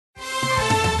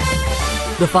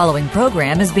The following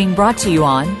program is being brought to you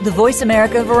on the Voice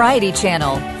America Variety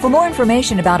Channel. For more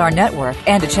information about our network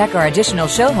and to check our additional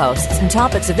show hosts and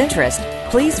topics of interest,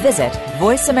 please visit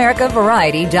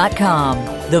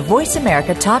voiceamericavariety.com. The Voice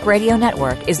America Talk Radio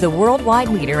Network is the worldwide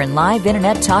leader in live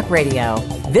Internet talk radio.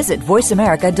 Visit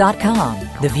voiceamerica.com.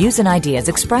 The views and ideas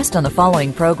expressed on the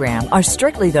following program are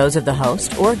strictly those of the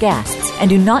host or guests and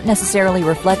do not necessarily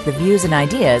reflect the views and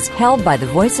ideas held by the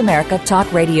Voice America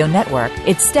Talk Radio Network,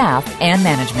 its staff, and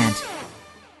management.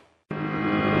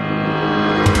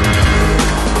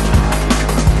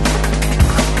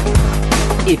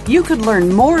 If you could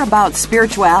learn more about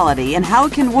spirituality and how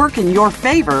it can work in your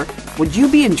favor, would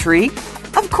you be intrigued?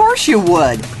 Of course you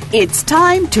would. It's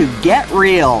time to get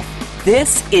real.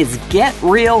 This is Get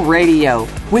Real Radio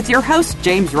with your host,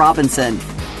 James Robinson.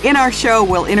 In our show,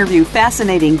 we'll interview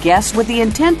fascinating guests with the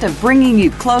intent of bringing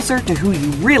you closer to who you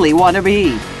really want to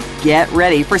be. Get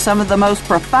ready for some of the most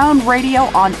profound radio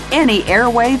on any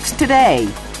airwaves today.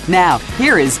 Now,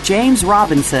 here is James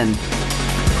Robinson.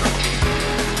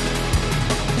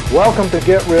 Welcome to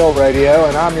Get Real Radio,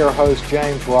 and I'm your host,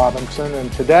 James Robinson,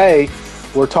 and today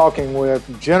we're talking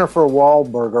with Jennifer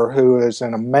Waldburger, who is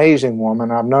an amazing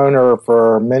woman. I've known her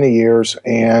for many years,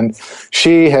 and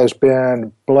she has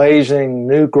been blazing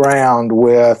new ground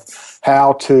with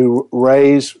how to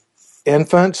raise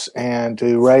infants and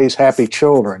to raise happy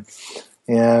children.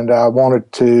 And I wanted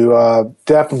to,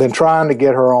 definitely been trying to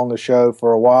get her on the show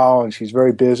for a while, and she's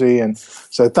very busy. And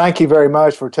so thank you very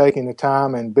much for taking the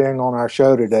time and being on our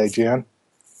show today, Jen.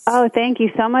 Oh, thank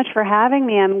you so much for having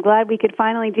me. I'm glad we could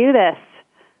finally do this.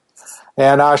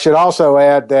 And I should also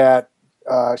add that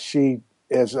she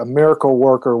is a miracle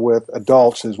worker with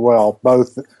adults as well,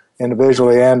 both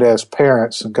individually and as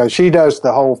parents, because she does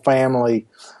the whole family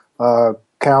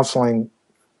counseling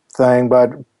thing, but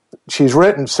she's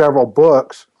written several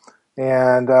books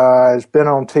and has been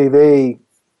on TV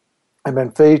and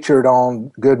been featured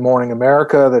on Good Morning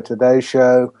America, the Today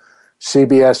Show,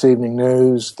 CBS Evening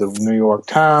News, the New York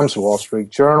Times, the Wall Street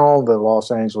Journal, the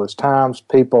Los Angeles Times,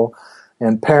 People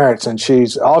and Parents. And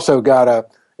she's also got a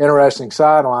interesting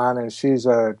sideline, and she's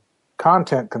a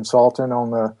content consultant on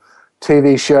the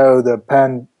TV show The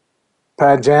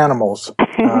Pajanimals,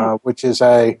 which is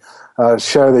a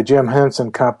show that Jim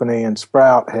Henson Company and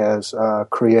Sprout has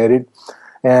created.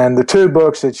 And the two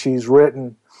books that she's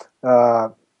written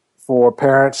for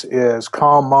parents is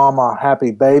Call Momma Happy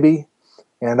Baby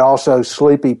and also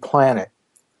Sleepy Planet.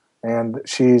 And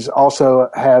she's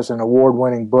also has an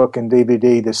award-winning book and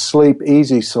DVD, The Sleep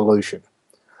Easy Solution.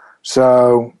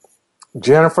 So,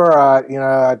 Jennifer,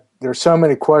 there's so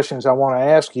many questions I want to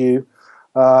ask you.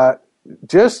 Let's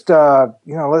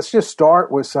just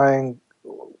start with saying,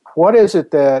 what is it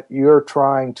that you're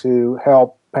trying to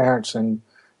help parents and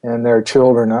their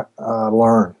children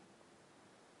learn?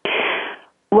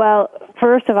 Well,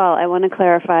 first of all, I want to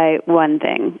clarify one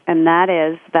thing, and that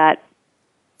is that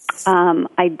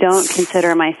I don't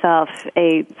consider myself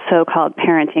a so-called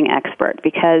parenting expert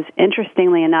because,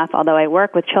 interestingly enough, although I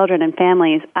work with children and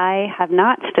families, I have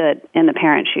not stood in the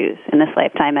parent shoes in this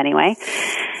lifetime anyway.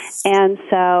 And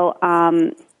so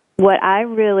what I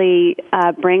really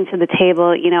bring to the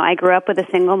table, I grew up with a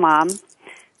single mom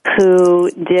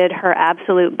who did her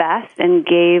absolute best and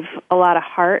gave a lot of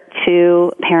heart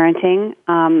to parenting.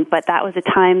 But that was a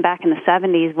time back in the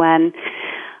 70s when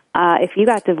if you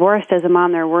got divorced as a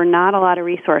mom, there were not a lot of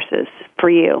resources for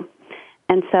you.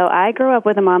 And so I grew up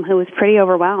with a mom who was pretty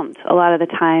overwhelmed a lot of the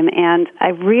time, and I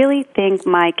really think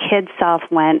my kid self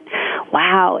went,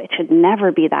 wow, it should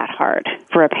never be that hard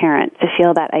for a parent to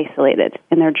feel that isolated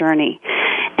in their journey.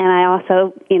 And I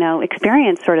also,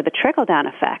 experienced sort of the trickle-down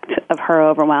effect of her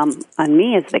overwhelm on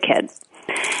me as the kid.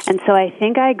 And so I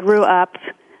think I grew up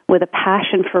with a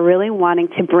passion for really wanting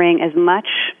to bring as much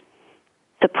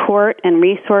support and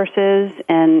resources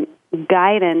and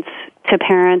guidance to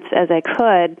parents as I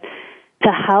could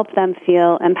to help them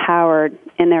feel empowered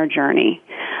in their journey.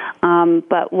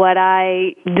 But what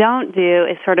I don't do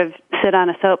is sort of sit on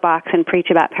a soapbox and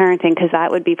preach about parenting, because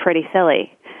that would be pretty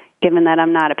silly, given that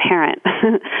I'm not a parent.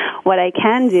 What I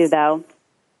can do, though,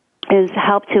 is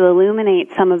help to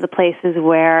illuminate some of the places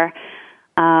where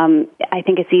I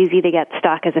think it's easy to get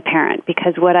stuck as a parent,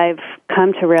 because what I've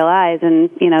come to realize in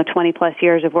 20-plus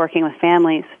years of working with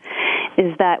families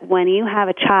is that when you have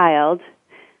a child,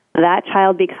 that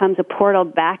child becomes a portal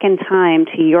back in time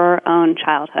to your own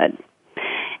childhood.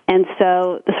 And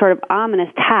so the sort of ominous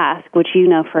task, which you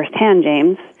know firsthand,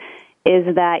 James,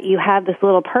 is that you have this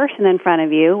little person in front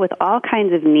of you with all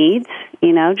kinds of needs,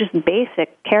 just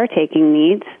basic caretaking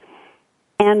needs.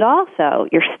 And also,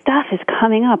 your stuff is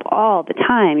coming up all the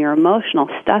time. Your emotional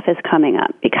stuff is coming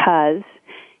up because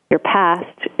your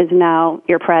past is now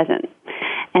your present.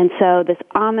 And so this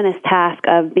ominous task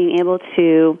of being able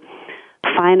to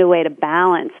find a way to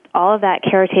balance all of that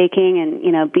caretaking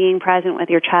and, being present with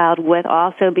your child with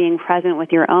also being present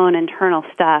with your own internal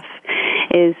stuff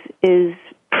is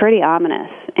pretty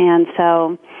ominous. And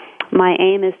so my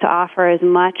aim is to offer as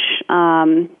much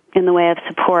in the way of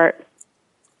support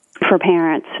for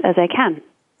parents as I can.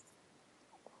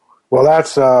 Well,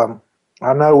 that's, I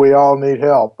know we all need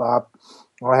help. I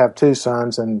have 2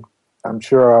 sons, and I'm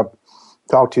sure I've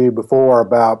talked to you before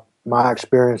about my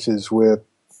experiences with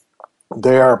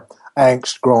their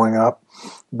angst growing up.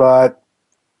 But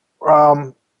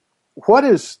what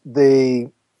is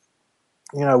the,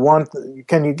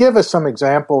 can you give us some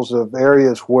examples of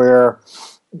areas where,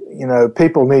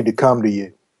 people need to come to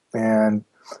you? And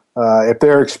if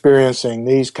they're experiencing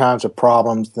these kinds of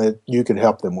problems that you could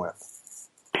help them with?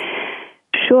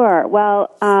 Sure.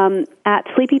 Well, at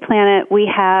Sleepy Planet,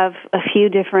 we have a few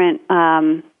different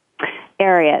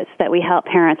areas that we help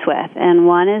parents with. And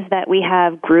one is that we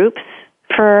have groups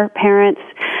for parents,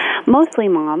 mostly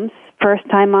moms,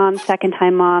 first-time moms,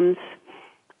 second-time moms,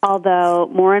 although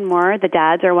more and more the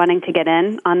dads are wanting to get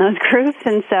in on those groups.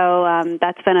 And so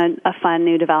that's been a fun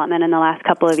new development in the last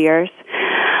couple of years.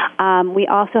 We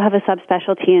also have a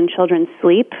subspecialty in children's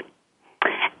sleep.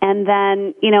 And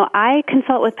then, I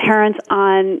consult with parents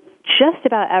on just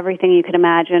about everything you could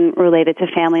imagine related to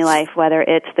family life, whether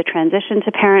it's the transition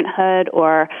to parenthood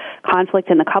or conflict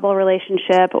in the couple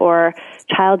relationship or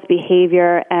child's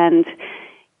behavior. And,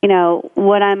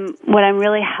 what I'm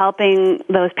really helping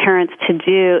those parents to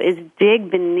do is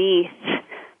dig beneath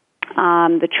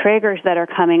the triggers that are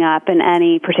coming up in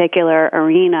any particular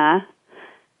arena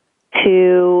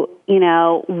to,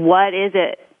 what is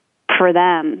it for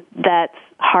them that's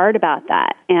hard about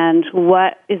that and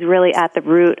what is really at the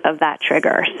root of that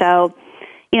trigger. So,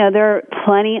 there are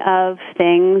plenty of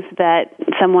things that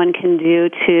someone can do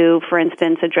to, for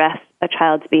instance, address a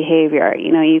child's behavior.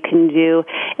 You can do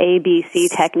ABC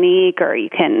technique, or you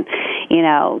can,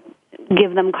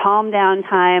 give them calm down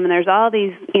time. And there's all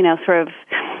these, sort of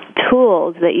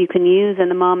tools that you can use in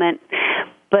the moment.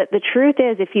 But the truth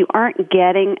is, if you aren't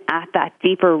getting at that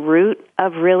deeper root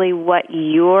of really what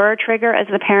your trigger as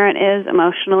the parent is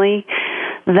emotionally,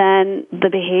 then the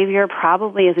behavior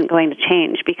probably isn't going to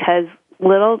change, because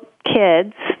little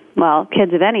kids, well,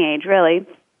 kids of any age really,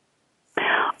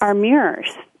 are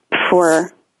mirrors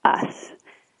for us.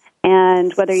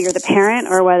 And whether you're the parent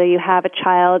or whether you have a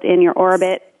child in your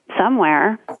orbit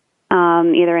somewhere,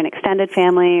 either an extended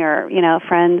family or,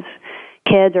 friends,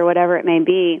 kids, or whatever it may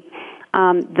be,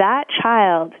 that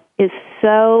child is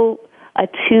so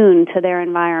attuned to their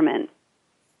environment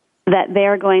that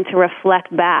they're going to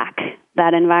reflect back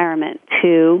that environment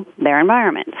to their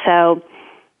environment. So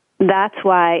that's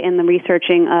why in the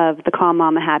researching of the Calm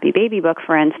Momma Happy Baby book,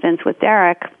 for instance, with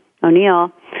Derek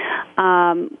O'Neill,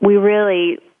 we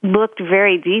really looked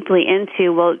very deeply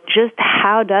into, well, just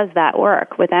how does that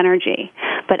work with energy?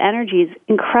 But energy is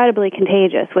incredibly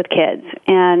contagious with kids,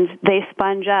 and they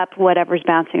sponge up whatever's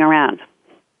bouncing around.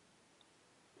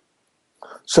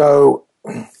 So,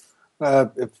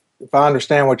 if I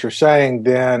understand what you're saying,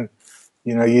 then,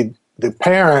 the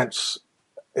parents,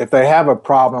 if they have a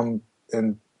problem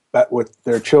with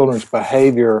their children's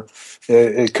behavior,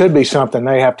 it could be something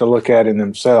they have to look at in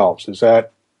themselves. Is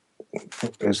that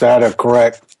a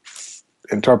correct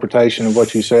interpretation of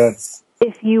what you said?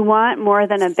 If you want more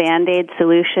than a Band-Aid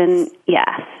solution,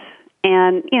 yes.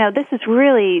 And, this is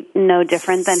really no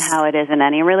different than how it is in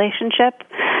any relationship,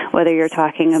 whether you're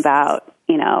talking about,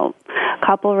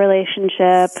 couple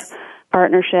relationship,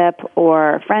 partnership,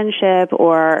 or friendship,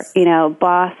 or,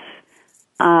 boss,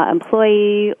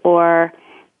 employee, or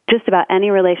just about any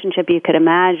relationship you could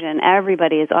imagine.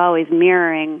 Everybody is always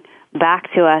mirroring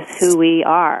back to us who we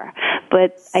are.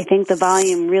 But I think the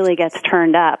volume really gets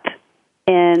turned up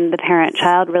in the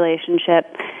parent-child relationship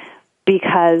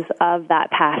because of that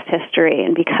past history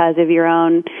and because of your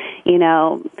own,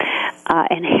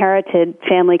 inherited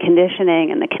family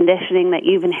conditioning and the conditioning that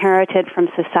you've inherited from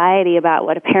society about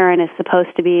what a parent is supposed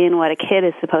to be and what a kid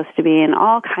is supposed to be in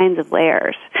all kinds of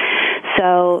layers.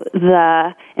 So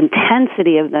the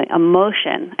intensity of the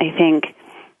emotion, I think,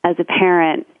 as a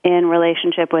parent in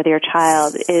relationship with your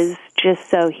child is just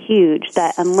so huge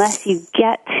that unless you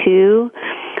get to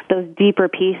those deeper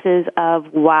pieces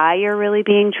of why you're really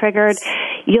being triggered,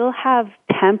 you'll have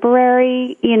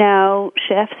temporary,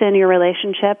 shifts in your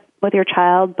relationship with your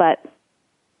child, but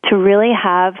to really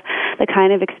have the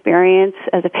kind of experience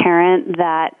as a parent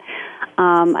that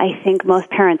I think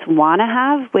most parents want to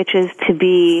have, which is to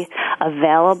be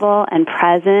available and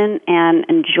present and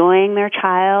enjoying their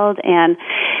child and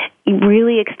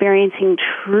really experiencing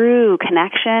true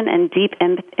connection and deep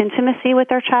intimacy with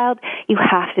their child, you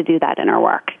have to do that inner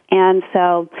work. And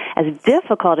so as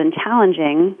difficult and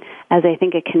challenging as I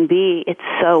think it can be, it's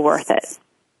so worth it.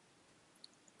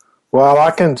 Well,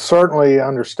 I can certainly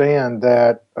understand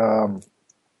that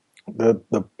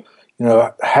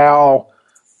how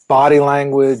body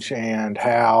language and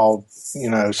how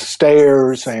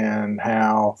stares and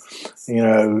how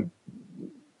the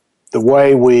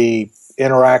way we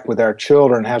interact with our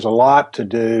children has a lot to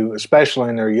do, especially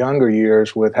in their younger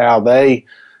years, with how they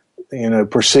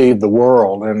perceive the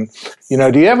world. And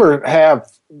do you ever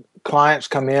have clients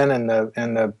come in and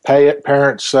the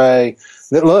parents say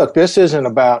that, look, this isn't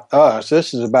about us,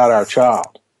 this is about our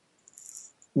child.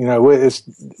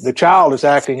 The child is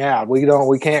acting out.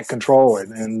 We can't control it,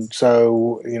 and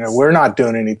so we're not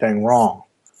doing anything wrong.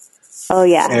 Oh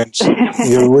yeah. And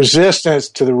the resistance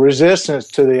to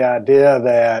the idea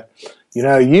that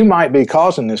you might be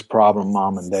causing this problem,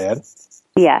 Mom and Dad.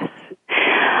 Yes,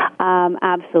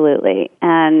 absolutely,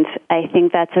 and I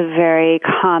think that's a very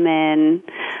common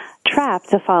trap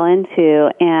to fall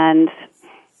into, and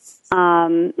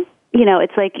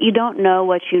it's like you don't know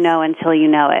what you know until you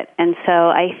know it. And so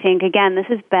I think, again, this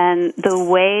has been the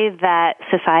way that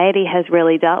society has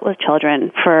really dealt with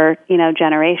children for,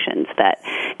 generations, that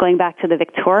going back to the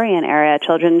Victorian era,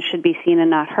 children should be seen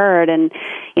and not heard. And,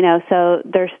 so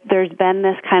there's been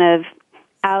this kind of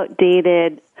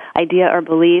outdated idea or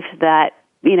belief that,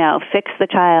 fix the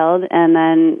child and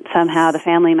then somehow the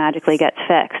family magically gets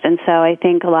fixed. And so I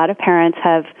think a lot of parents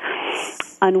have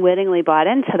unwittingly bought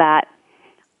into that.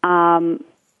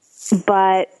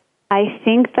 But I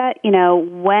think that,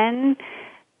 when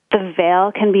the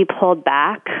veil can be pulled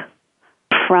back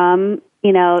from,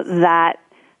 that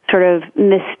sort of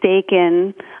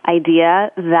mistaken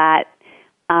idea that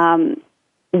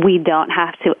we don't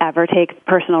have to ever take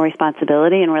personal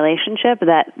responsibility in relationship,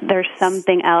 that there's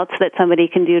something else that somebody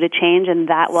can do to change and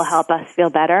that will help us feel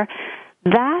better,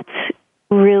 that's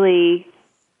really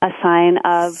a sign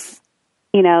of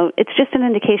it's just an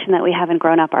indication that we haven't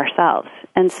grown up ourselves.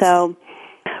 And so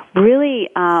really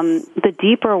the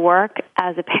deeper work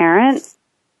as a parent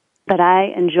that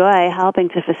I enjoy helping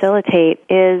to facilitate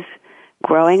is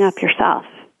growing up yourself.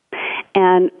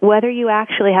 And whether you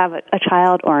actually have a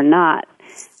child or not,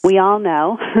 we all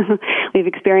know, we've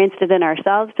experienced it in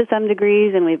ourselves to some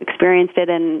degrees, and we've experienced it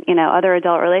in, other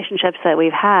adult relationships that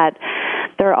we've had.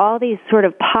 There are all these sort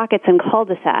of pockets and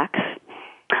cul-de-sacs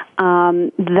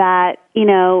that,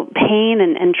 pain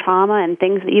and trauma and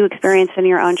things that you experienced in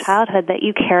your own childhood that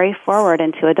you carry forward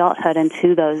into adulthood,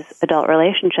 into those adult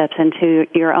relationships, into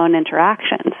your own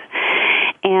interactions.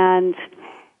 And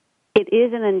it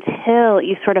isn't until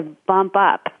you sort of bump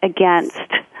up against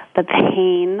the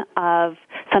pain of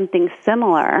something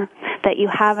similar that you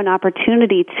have an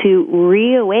opportunity to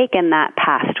reawaken that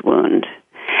past wound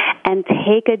and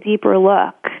take a deeper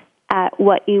look at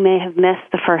what you may have missed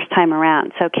the first time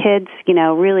around. So kids,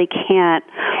 really can't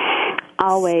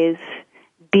always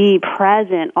be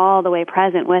present, all the way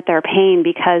present with their pain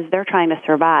because they're trying to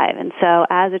survive. And so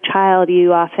as a child,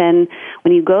 you often,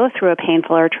 when you go through a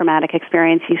painful or traumatic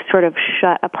experience, you sort of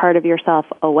shut a part of yourself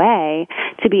away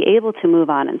to be able to move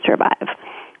on and survive.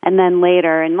 And then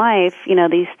later in life,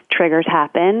 these triggers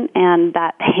happen and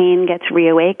that pain gets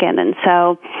reawakened. And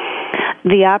so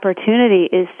the opportunity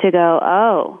is to go,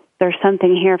 oh, there's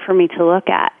something here for me to look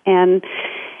at. And,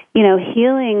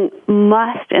 healing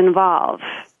must involve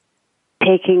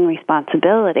taking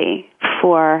responsibility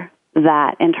for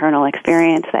that internal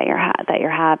experience that you're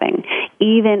having.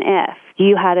 Even if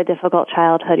you had a difficult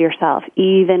childhood yourself,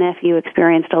 even if you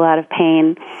experienced a lot of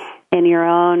pain in your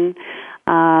own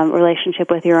relationship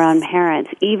with your own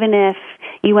parents, even if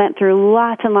you went through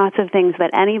lots and lots of things that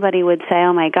anybody would say,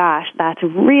 oh my gosh, that's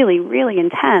really, really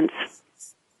intense.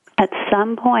 At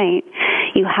some point,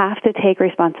 you have to take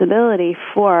responsibility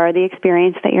for the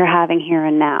experience that you're having here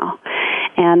and now.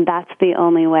 And that's the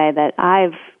only way that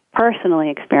I've personally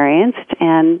experienced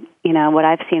and, what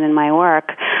I've seen in my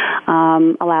work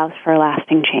allows for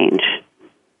lasting change.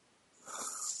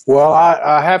 Well,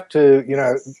 I have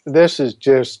to, this is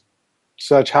just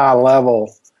such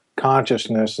high-level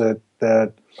consciousness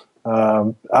that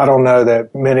I don't know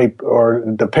that many, or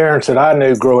the parents that I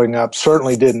knew growing up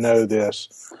certainly didn't know this.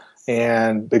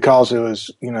 And because it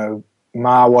was,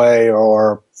 my way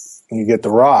or you get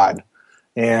the rod.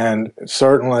 And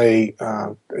certainly,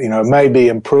 may be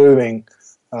improving.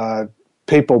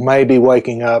 People may be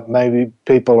waking up. Maybe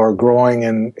people are growing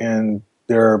in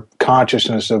their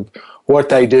consciousness of what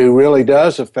they do really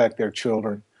does affect their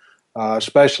children,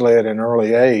 especially at an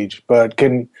early age. But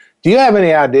can Do you have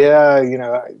any idea,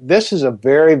 this is a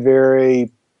very,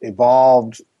 very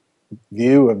evolved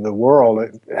view of the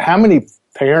world. How many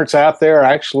parents out there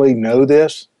actually know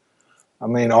this? I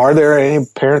mean, are there any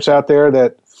parents out there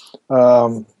that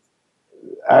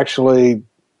actually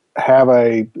have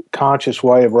a conscious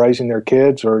way of raising their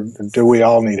kids, or do we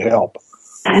all need help?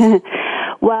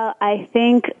 Well, I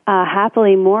think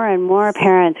happily more and more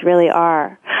parents really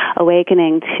are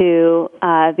awakening to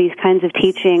these kinds of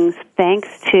teachings thanks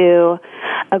to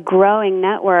a growing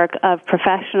network of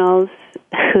professionals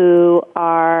who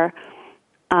are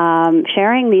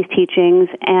sharing these teachings,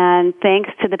 and thanks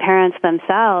to the parents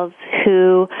themselves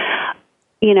who,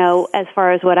 as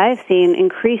far as what I've seen,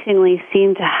 increasingly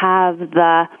seem to have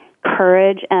the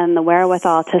courage and the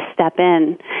wherewithal to step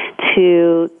in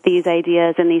to these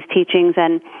ideas and these teachings,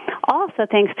 and also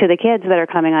thanks to the kids that are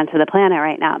coming onto the planet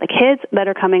right now. The kids that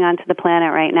are coming onto the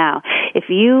planet right now. If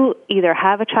you either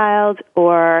have a child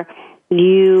or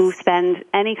you spend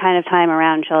any kind of time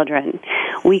around children,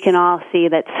 we can all see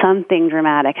that something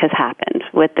dramatic has happened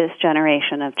with this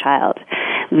generation of child.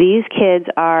 These kids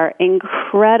are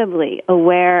incredibly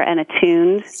aware and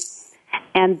attuned,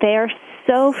 and they're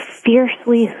so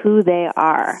fiercely who they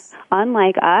are.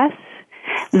 Unlike us,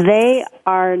 they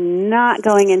are not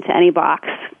going into any box.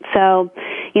 So,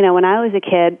 when I was a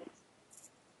kid,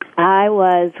 I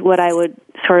was what I would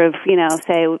sort of,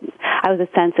 say I was a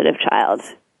sensitive child.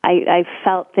 I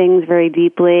felt things very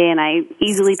deeply, and I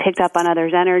easily picked up on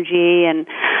others' energy, and,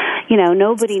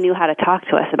 nobody knew how to talk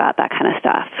to us about that kind of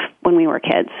stuff when we were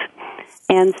kids.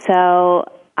 And so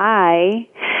I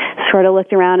sort of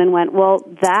looked around and went, well,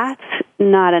 that's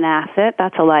not an asset,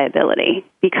 that's a liability,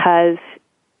 because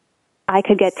I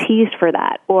could get teased for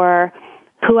that, or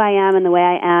who I am and the way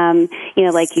I am,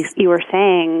 like you were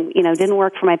saying, didn't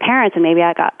work for my parents, and maybe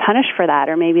I got punished for that,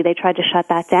 or maybe they tried to shut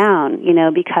that down,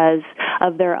 because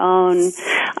of their own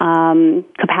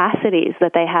capacities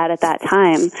that they had at that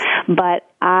time. But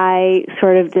I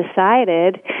sort of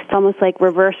decided, it's almost like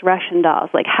reverse Russian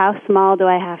dolls, like how small do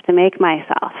I have to make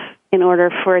myself in order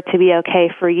for it to be okay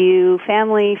for you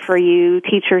family, for you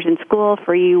teachers in school,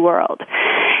 for you world.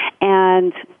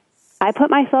 And I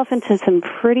put myself into some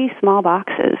pretty small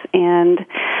boxes, and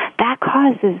that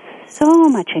causes so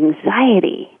much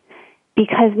anxiety,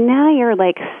 because now you're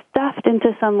like stuffed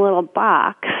into some little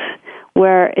box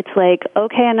where it's like,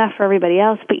 okay, enough for everybody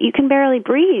else, but you can barely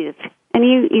breathe, and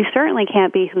you certainly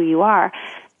can't be who you are.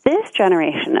 This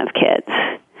generation of kids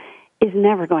is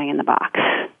never going in the box.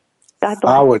 God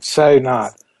bless. I would say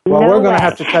not. Well, we're going to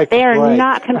have to take a break. They are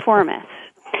not conformists.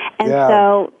 And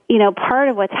so, part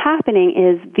of what's happening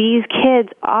is these kids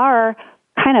are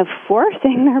kind of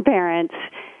forcing their parents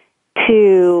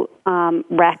to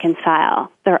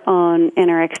reconcile their own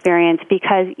inner experience,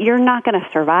 because you're not going to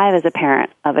survive as a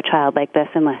parent of a child like this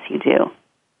unless you do.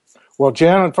 Well,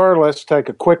 Jennifer, let's take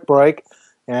a quick break.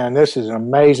 And this is an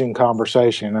amazing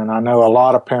conversation, and I know a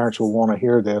lot of parents will want to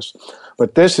hear this.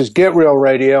 But this is Get Real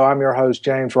Radio. I'm your host,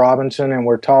 James Robinson, and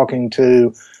we're talking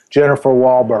to Jennifer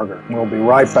Waldburger. We'll be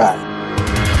right back.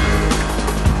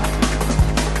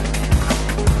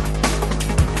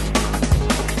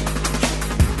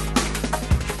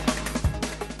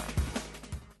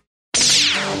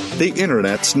 The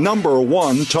Internet's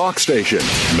 #1 talk station.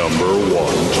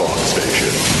 #1 talk station.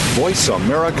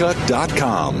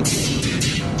 VoiceAmerica.com.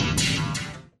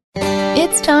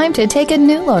 It's time to take a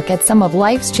new look at some of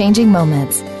life's changing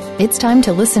moments. It's time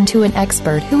to listen to an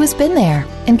expert who has been there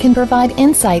and can provide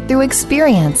insight through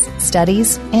experience,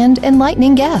 studies, and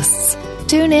enlightening guests.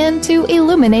 Tune in to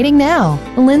Illuminating Now,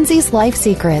 Lindsay's Life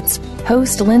Secrets.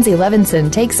 Host Lindsay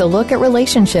Levinson takes a look at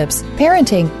relationships,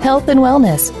 parenting, health and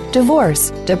wellness,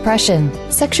 divorce, depression,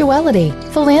 sexuality,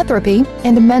 philanthropy,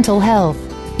 and mental health.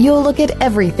 You'll look at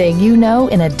everything you know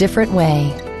in a different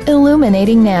way.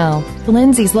 Illuminating Now,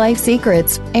 Lindsay's Life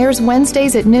Secrets airs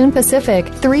Wednesdays at noon Pacific,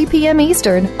 3 p.m.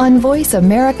 Eastern on Voice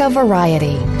America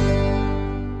Variety.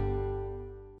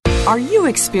 Are you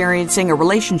experiencing a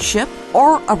relationship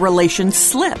or a relation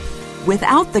slip?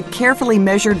 Without the carefully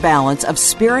measured balance of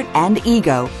spirit and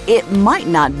ego, it might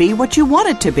not be what you want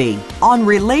it to be. On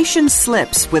Relation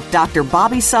Slips with Dr.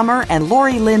 Bobby Summer and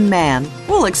Lori Lynn Mann,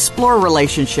 we'll explore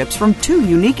relationships from two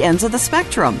unique ends of the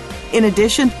spectrum. In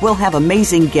addition, we'll have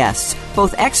amazing guests,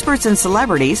 both experts and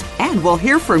celebrities, and we'll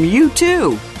hear from you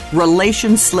too.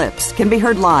 Relation Slips can be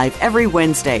heard live every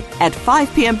Wednesday at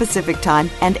 5 p.m. Pacific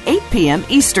Time and 8 p.m.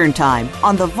 Eastern Time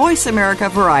on the Voice America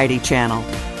Variety Channel.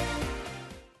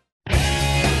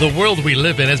 The world we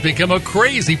live in has become a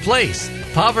crazy place.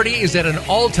 Poverty is at an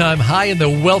all-time high in the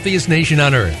wealthiest nation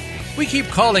on earth. We keep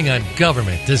calling on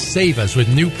government to save us with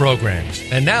new programs.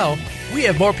 And now, We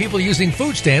have more people using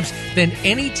food stamps than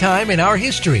any time in our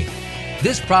history.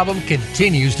 This problem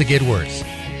continues to get worse.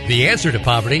 The answer to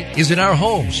poverty is in our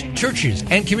homes, churches,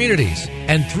 and communities,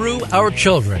 and through our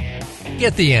children.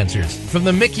 Get the answers from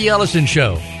The Mickey Ellison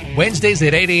Show, Wednesdays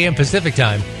at 8 a.m. Pacific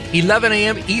Time, 11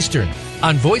 a.m. Eastern,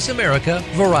 on Voice America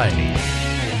Variety.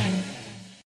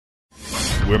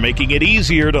 We're making it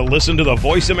easier to listen to the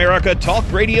Voice America Talk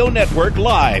Radio Network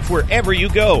live wherever you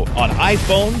go on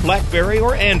iPhone, BlackBerry,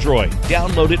 or Android.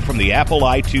 Download it from the Apple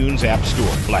iTunes App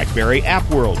Store, BlackBerry App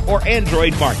World, or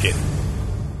Android Market.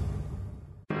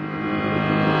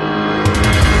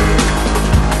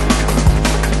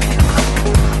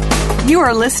 You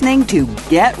are listening to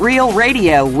Get Real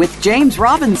Radio with James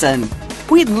Robinson.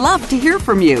 We'd love to hear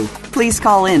from you. Please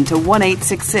call in to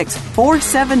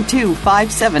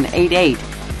 1-866-472-5788.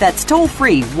 That's toll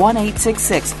free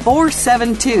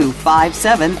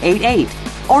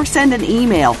 1-866-472-5788. Or send an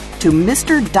email to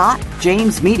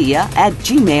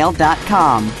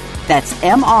mr.jamesmedia@gmail.com. That's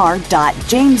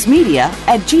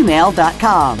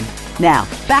mr.jamesmedia@gmail.com. Now,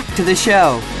 back to the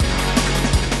show.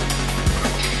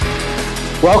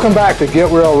 Welcome back to Get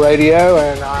Real Radio,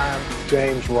 and I'm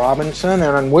James Robinson,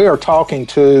 and we are talking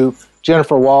to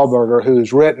Jennifer Waldburger,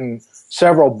 who's written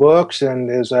several books and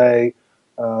is a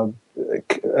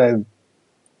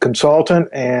consultant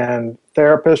and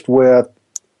therapist with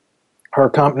her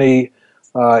company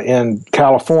in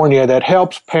California that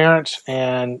helps parents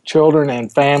and children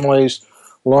and families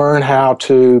learn how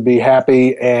to be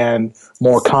happy and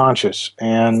more conscious.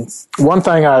 And one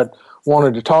thing I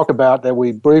wanted to talk about that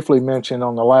we briefly mentioned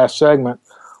on the last segment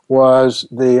was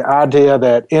the idea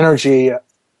that energy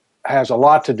has a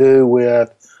lot to do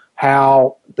with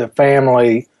how the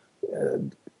family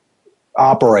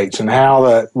operates and how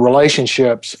the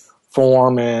relationships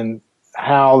form and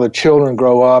how the children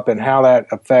grow up and how that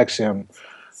affects them.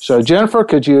 So, Jennifer,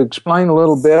 could you explain a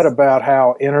little bit about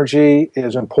how energy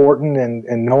is important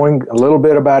and knowing a little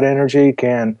bit about energy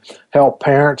can help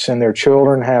parents and their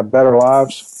children have better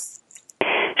lives?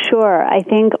 Sure. I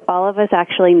think all of us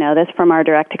actually know this from our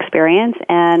direct experience,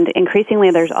 and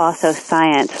increasingly there's also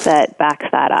science that backs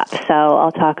that up. So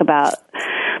I'll talk about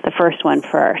the first one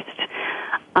first.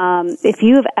 If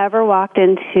you've ever walked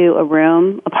into a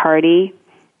room, a party,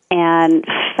 and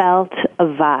felt a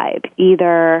vibe,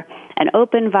 either an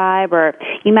open vibe or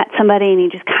you met somebody and you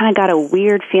just kind of got a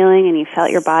weird feeling and you felt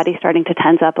your body starting to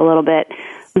tense up a little bit,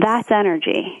 that's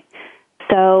energy.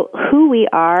 So who we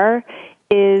are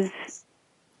is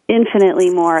infinitely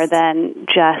more than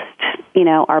just,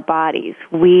 our bodies.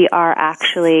 We are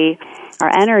actually, our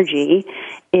energy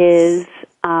is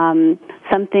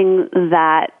something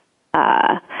that,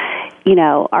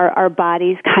 our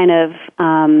bodies kind of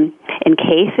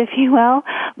encase, if you will,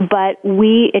 but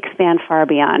we expand far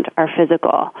beyond our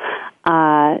physical,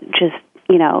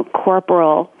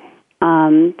 corporal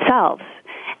selves.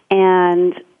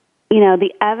 And,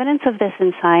 the evidence of this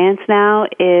in science now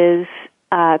is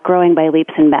growing by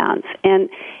leaps and bounds. And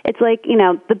it's like,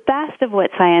 the best of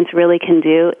what science really can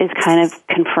do is kind of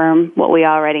confirm what we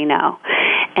already know.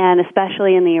 And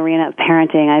especially in the arena of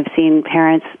parenting, I've seen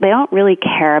parents, they don't really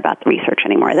care about the research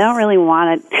anymore. They don't really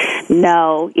want to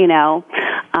know,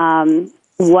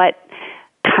 what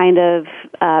kind of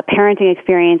parenting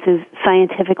experience is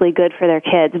scientifically good for their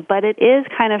kids. But it is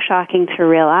kind of shocking to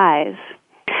realize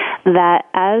that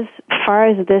as far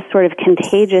as this sort of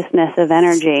contagiousness of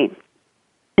energy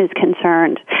is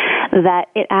concerned, that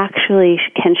it actually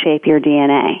can shape your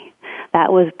DNA.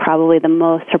 That was probably the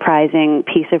most surprising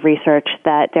piece of research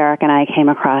that Derek and I came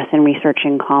across in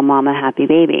researching Call Momma Happy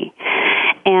Baby.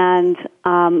 And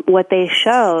what they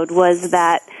showed was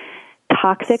that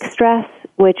toxic stress,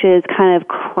 which is kind of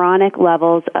chronic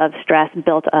levels of stress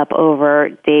built up over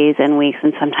days and weeks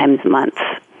and sometimes months,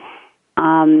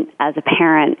 as a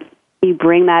parent, you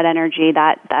bring that energy,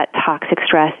 that toxic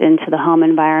stress into the home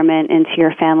environment, into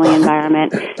your family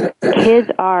environment. Kids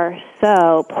are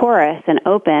so porous and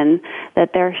open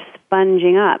that they're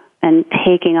sponging up and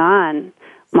taking on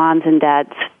moms and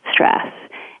dads' stress.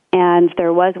 And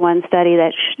there was one study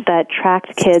that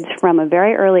tracked kids from a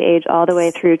very early age all the way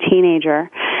through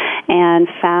teenager and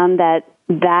found that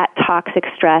toxic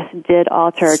stress did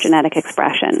alter genetic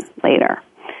expression later.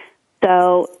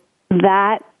 So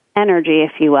that energy,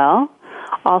 if you will,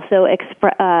 also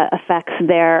affects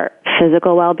their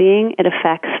physical well-being. It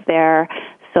affects their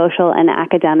social and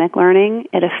academic learning.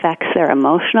 It affects their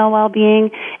emotional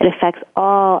well-being. It affects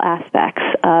all aspects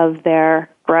of their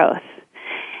growth.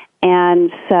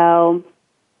 And so,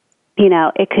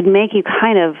 it could make you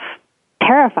kind of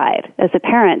terrified as a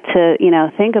parent to,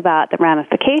 think about the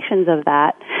ramifications of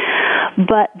that.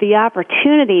 But the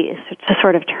opportunity is to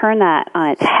sort of turn that on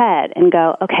its head and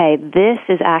go, okay, this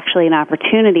is actually an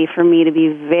opportunity for me to be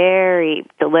very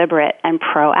deliberate and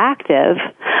proactive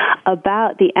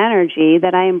about the energy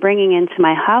that I am bringing into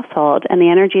my household and the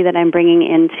energy that I'm bringing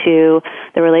into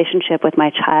the relationship with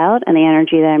my child and the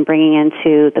energy that I'm bringing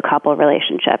into the couple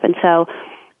relationship. And so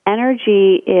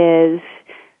energy is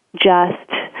just,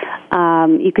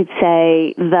 you could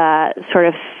say, the sort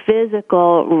of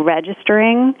physical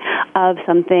registering of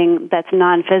something that's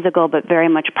non-physical but very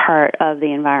much part of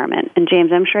the environment. And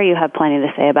James, I'm sure you have plenty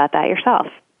to say about that yourself.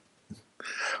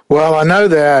 Well, I know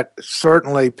that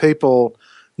certainly people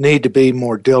need to be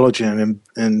more diligent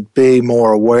and be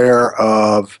more aware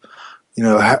of,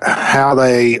 how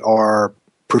they are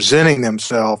presenting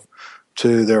themselves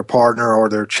to their partner or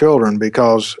their children,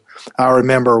 because I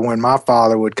remember when my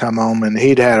father would come home and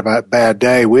he'd had a bad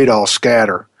day, we'd all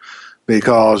scatter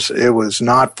because it was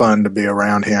not fun to be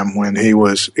around him when he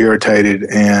was irritated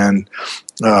and,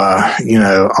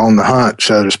 on the hunt,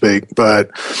 so to speak.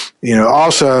 But,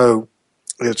 also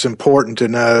it's important to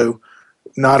know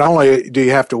not only do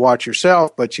you have to watch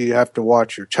yourself, but you have to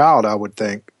watch your child, I would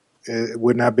think.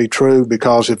 Wouldn't that be true?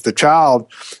 Because if the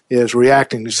child is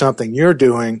reacting to something you're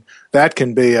doing, that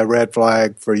can be a red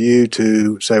flag for you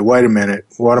to say, wait a minute,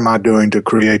 what am I doing to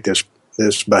create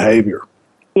this behavior?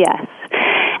 Yes.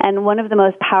 And one of the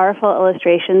most powerful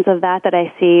illustrations of that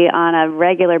I see on a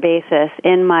regular basis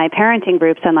in my parenting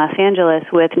groups in Los Angeles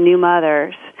with new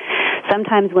mothers,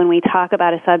 sometimes when we talk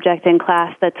about a subject in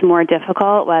class that's more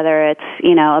difficult, whether it's,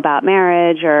 about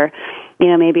marriage or,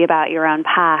 maybe about your own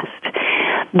past,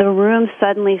 the room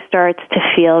suddenly starts to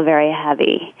feel very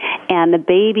heavy, and the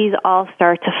babies all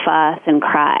start to fuss and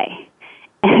cry,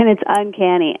 and it's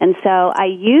uncanny. And so I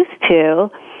used to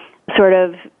sort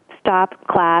of stop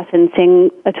class and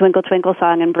sing a Twinkle Twinkle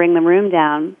song and bring the room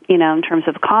down, in terms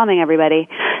of calming everybody.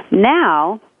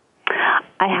 Now,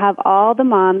 I have all the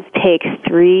moms take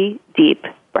 3 deep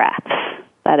breaths.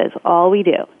 That is all we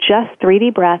do. Just 3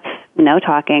 deep breaths, no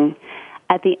talking.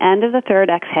 At the end of the 3rd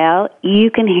exhale,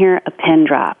 you can hear a pin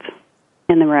drop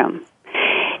in the room.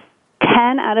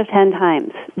 10 out of 10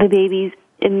 times, the babies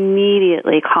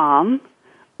immediately calm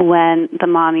when the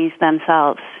mommies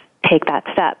themselves take that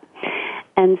step.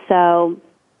 And so,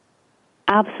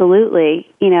 absolutely,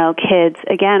 kids,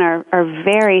 again, are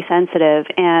very sensitive,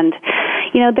 and,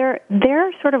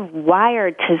 they're sort of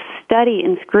wired to study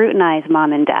and scrutinize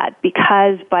mom and dad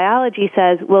because biology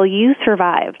says, well, you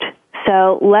survived.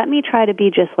 So let me try to be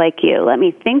just like you. Let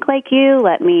me think like you.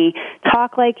 Let me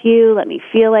talk like you. Let me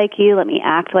feel like you. Let me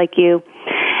act like you.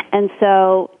 And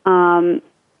so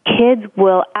kids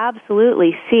will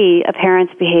absolutely see a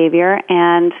parent's behavior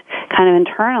and kind of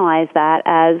internalize that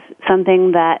as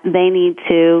something that they need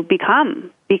to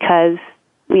become because,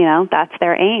 that's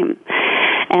their aim.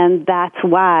 And that's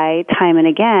why, time and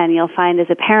again, you'll find as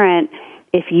a parent,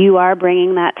 if you are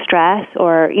bringing that stress,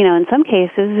 or, in some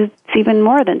cases, it's even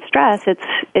more than stress.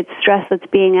 It's stress that's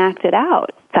being acted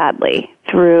out, sadly,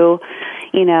 through,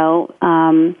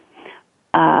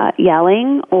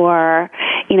 yelling or,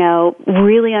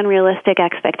 really unrealistic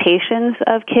expectations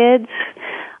of kids,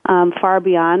 far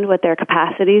beyond what their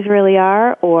capacities really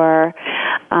are, or,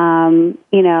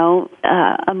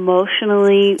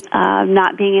 emotionally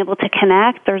not being able to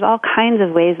connect. There's all kinds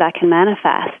of ways that can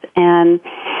manifest. And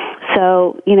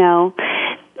so,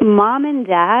 mom and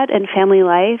dad and family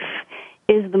life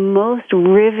is the most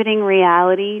riveting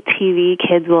reality TV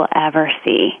kids will ever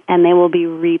see. And they will be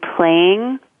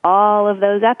replaying all of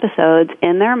those episodes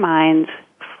in their minds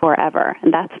forever.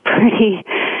 And that's pretty,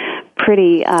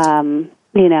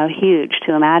 huge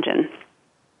to imagine.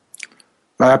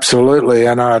 Absolutely.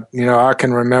 And I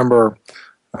can remember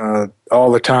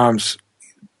all the times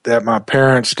that my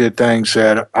parents did things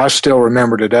that I still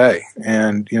remember today.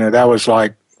 And, that was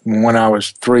like when I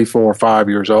was 3, 4, 5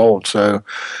 years old. So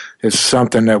it's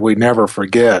something that we never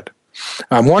forget.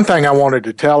 One thing I wanted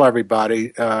to tell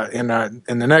everybody, in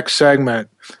the next segment,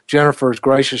 Jennifer's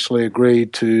graciously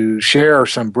agreed to share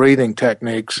some breathing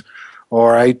techniques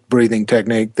or a breathing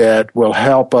technique that will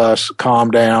help us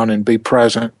calm down and be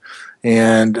present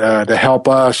and to help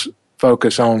us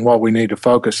focus on what we need to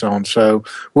focus on. So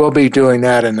we'll be doing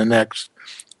that in the next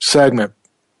segment.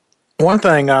 One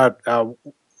thing I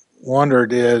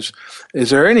wondered is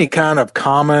there any kind of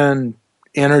common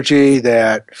energy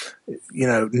that,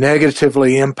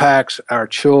 negatively impacts our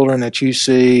children that you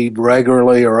see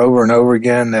regularly or over and over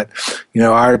again that,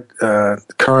 our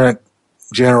current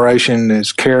generation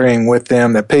is carrying with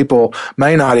them that people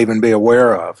may not even be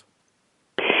aware of?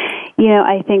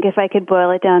 I think if I could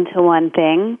boil it down to one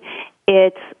thing,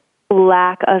 it's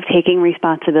lack of taking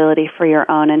responsibility for your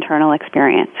own internal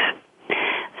experience.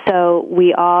 So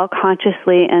we all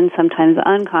consciously and sometimes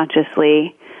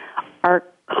unconsciously are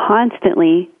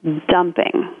constantly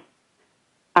dumping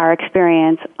our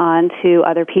experience onto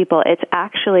other people. It's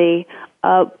actually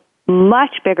a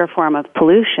much bigger form of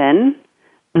pollution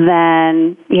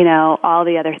than, all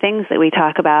the other things that we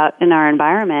talk about in our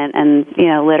environment and,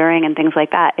 littering and things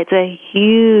like that. It's a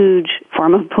huge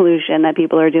form of pollution that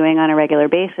people are doing on a regular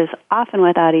basis, often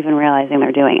without even realizing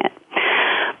they're doing it.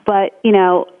 But,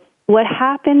 what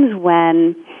happens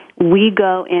when we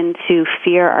go into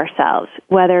fear ourselves,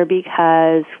 whether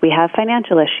because we have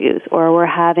financial issues or we're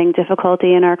having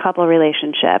difficulty in our couple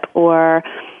relationship or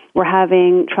we're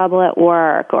having trouble at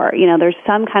work or, there's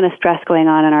some kind of stress going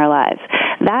on in our lives,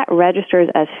 that registers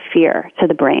as fear to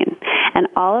the brain. And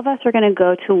all of us are going to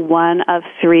go to one of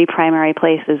three primary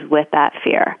places with that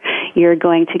fear. You're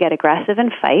going to get aggressive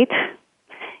and fight.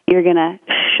 You're going to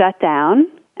shut down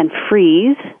and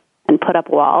freeze and put up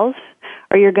walls,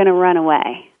 or you're going to run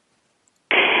away.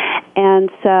 And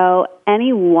so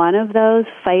any one of those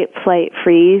fight, flight,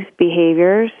 freeze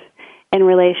behaviors in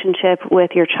relationship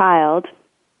with your child,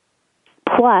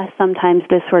 plus sometimes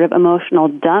this sort of emotional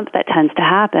dump that tends to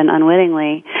happen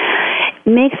unwittingly,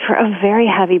 makes for a very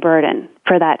heavy burden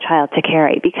for that child to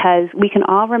carry, because we can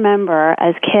all remember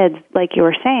as kids, like you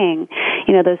were saying,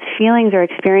 those feelings or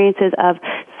experiences of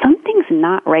something's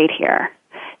not right here.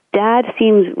 Dad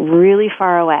seems really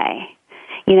far away.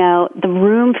 The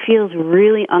room feels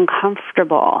really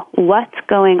uncomfortable. What's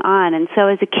going on? And so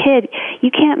as a kid, you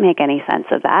can't make any sense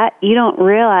of that. You don't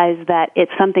realize that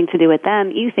it's something to do with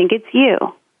them. You think it's you.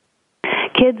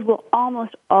 Kids will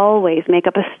almost always make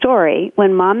up a story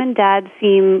when mom and dad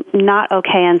seem not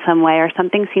okay in some way or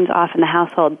something seems off in the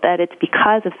household, that it's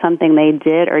because of something they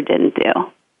did or didn't do.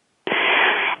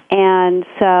 And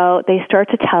so they start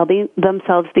to tell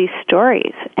themselves these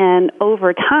stories. And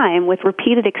over time, with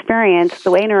repeated experience,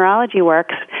 the way neurology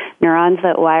works, neurons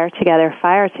that wire together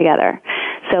fire together.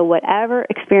 So whatever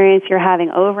experience you're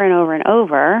having over and over and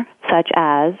over, such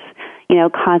as,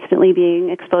 constantly being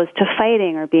exposed to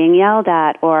fighting or being yelled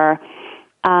at or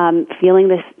feeling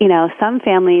this, some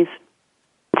families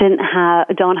don't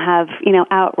have,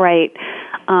 outright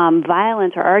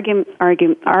violence or arguments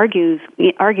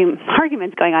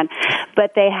going on,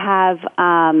 but they have,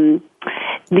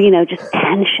 just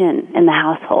tension in the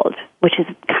household, which is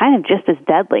kind of just as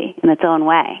deadly in its own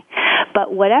way.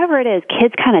 But whatever it is,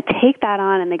 kids kind of take that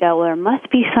on and they go, well, there must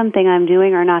be something I'm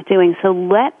doing or not doing, so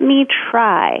let me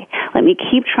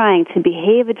keep trying to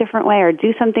behave a different way or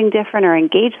do something different or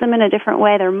engage them in a different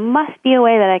way. There must be a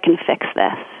way that I can fix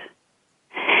this.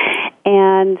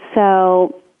 And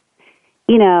so,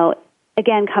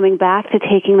 again, coming back to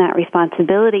taking that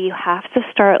responsibility, you have to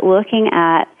start looking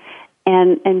at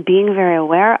and being very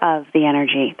aware of the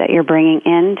energy that you're bringing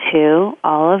into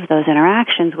all of those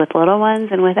interactions with little ones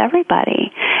and with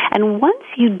everybody. And once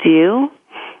you do,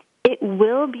 it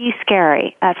will be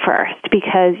scary at first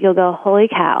because you'll go, holy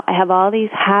cow, I have all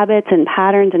these habits and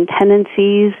patterns and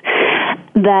tendencies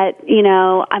that,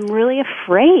 I'm really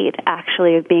afraid,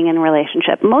 actually, of being in a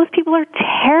relationship. Most people are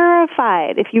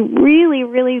terrified. If you really,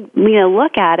 really,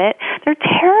 look at it, they're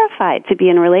terrified to be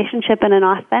in a relationship in an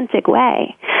authentic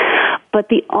way. But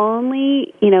the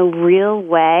only, real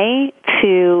way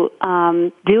to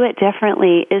do it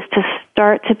differently is to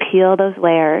start to peel those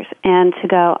layers and to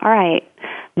go, all right,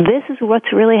 this is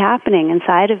what's really happening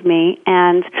inside of me,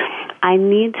 and I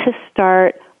need to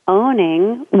start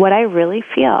owning what I really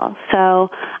feel. So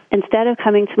instead of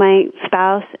coming to my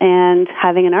spouse and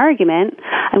having an argument,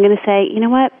 I'm going to say, you know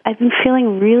what, I've been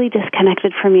feeling really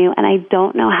disconnected from you, and I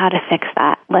don't know how to fix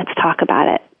that. Let's talk about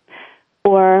it.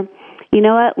 Or, you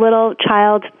know what, little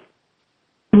child,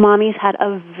 mommy's had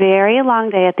a very long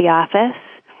day at the office,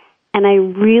 and I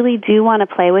really do want to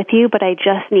play with you, but I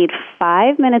just need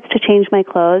 5 minutes to change my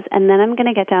clothes, and then I'm going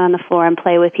to get down on the floor and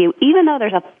play with you. Even though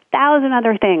there's 1,000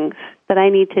 other things that I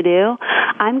need to do,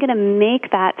 I'm going to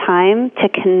make that time to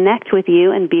connect with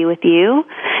you and be with you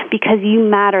because you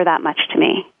matter that much to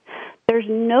me. There's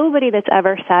nobody that's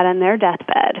ever sat on their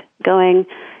deathbed going,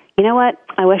 you know what,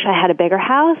 I wish I had a bigger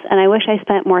house, and I wish I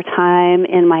spent more time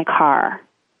in my car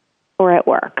or at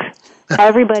work.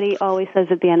 Everybody always says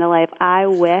at the end of life, I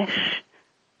wish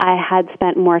I had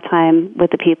spent more time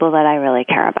with the people that I really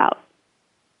care about.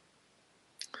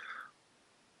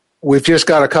 We've just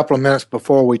got a couple of minutes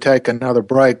before we take another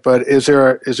break, but is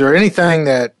there anything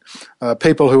that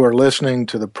people who are listening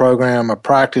to the program, a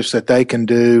practice that they can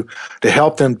do to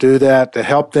help them do that, to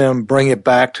help them bring it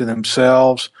back to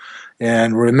themselves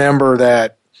and remember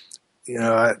that,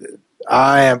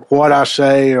 what I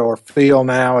say or feel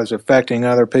now is affecting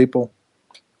other people?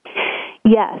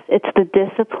 Yes, it's the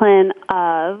discipline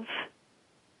of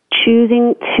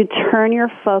choosing to turn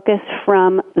your focus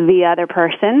from the other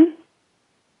person.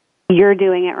 You're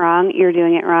doing it wrong, you're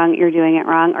doing it wrong, you're doing it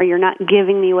wrong, or you're not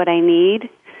giving me what I need,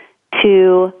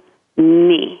 to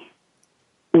me.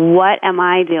 What am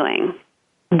I doing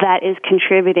that is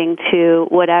contributing to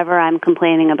whatever I'm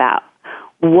complaining about?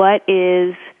 What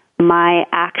is my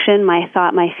action, my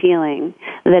thought, my feeling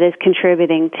that is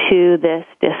contributing to this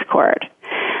discord?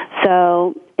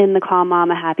 So in the Call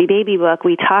Momma Happy Baby book,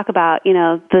 we talk about,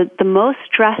 the most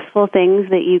stressful things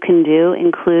that you can do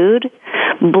include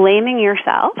blaming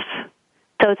yourself.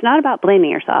 So it's not about blaming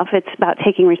yourself. It's about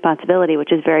taking responsibility,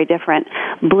 which is very different.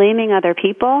 Blaming other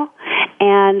people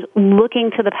and looking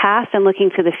to the past and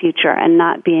looking to the future and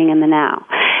not being in the now.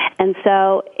 And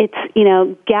so it's,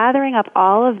 gathering up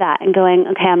all of that and going,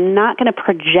 okay, I'm not going to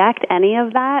project any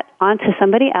of that onto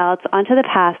somebody else, onto the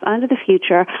past, onto the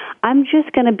future. I'm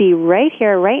just going to be right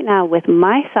here, right now with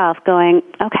myself going,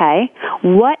 okay,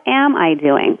 what am I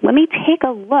doing? Let me take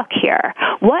a look here.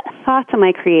 What thoughts am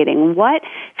I creating? What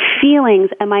feelings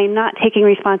am I not taking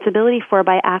responsibility for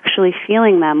by actually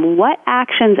feeling them? What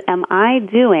actions am I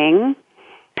doing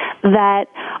that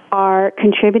are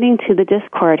contributing to the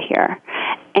discord here?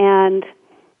 And,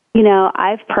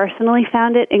 I've personally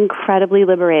found it incredibly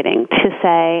liberating to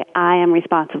say I am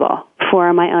responsible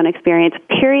for my own experience,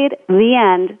 period, the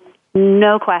end,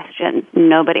 no question,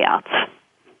 nobody else.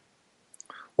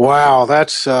 Wow,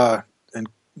 that's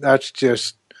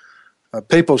just,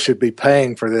 people should be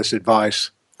paying for this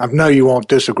advice. I know you won't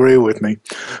disagree with me,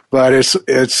 but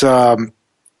it's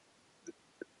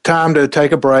time to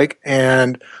take a break,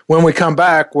 and when we come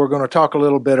back, we're going to talk a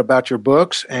little bit about your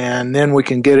books, and then we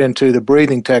can get into the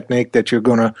breathing technique that you're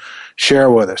going to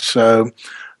share with us. So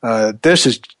this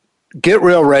is Get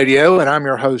Real Radio, and I'm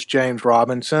your host, James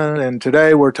Robinson, and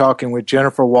today we're talking with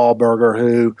Jennifer Waldburger,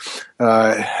 who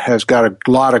has got a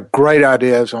lot of great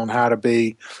ideas on how to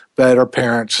be better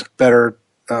parents, better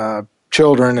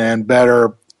children, and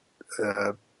better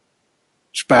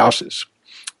spouses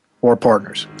or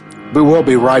partners. But we'll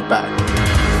be right back.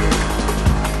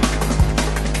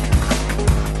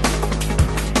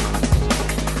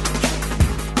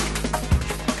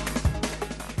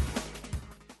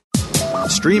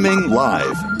 Streaming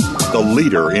live, the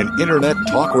leader in Internet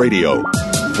talk radio,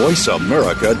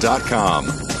 voiceamerica.com.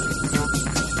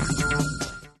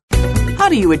 How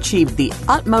do you achieve the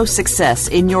utmost success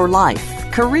in your life,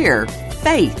 career,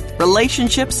 faith,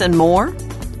 relationships, and more?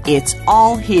 It's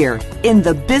all here in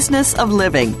The Business of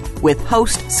Living with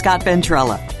host Scott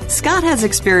Ventrella. Scott has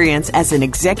experience as an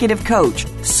executive coach,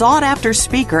 sought-after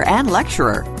speaker, and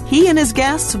lecturer. He and his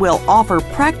guests will offer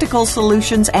practical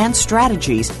solutions and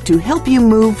strategies to help you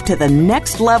move to the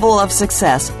next level of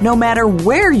success no matter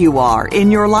where you are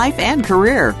in your life and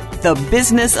career. The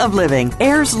Business of Living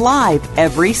airs live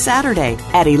every Saturday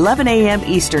at 11 a.m.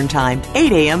 Eastern Time,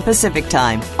 8 a.m. Pacific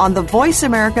Time on the Voice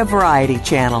America Variety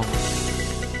Channel.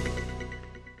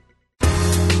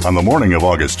 On the morning of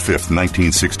August 5th,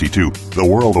 1962, the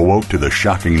world awoke to the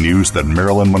shocking news that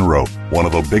Marilyn Monroe, one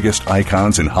of the biggest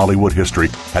icons in Hollywood history,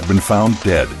 had been found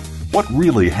dead. What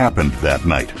really happened that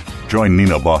night? Join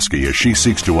Nina Bosky as she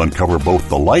seeks to uncover both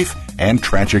the life and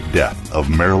tragic death of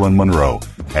Marilyn Monroe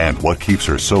and what keeps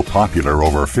her so popular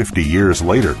over 50 years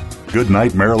later. Good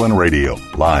Night Marilyn Radio,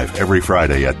 live every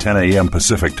Friday at 10 a.m.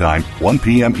 Pacific Time, 1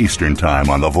 p.m. Eastern Time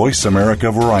on the Voice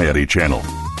America Variety Channel.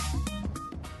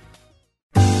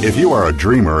 If you are a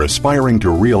dreamer aspiring to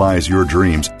realize your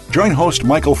dreams, join host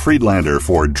Michael Friedlander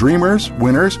for Dreamers,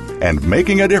 Winners, and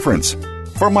Making a Difference.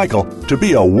 For Michael, to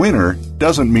be a winner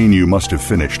doesn't mean you must have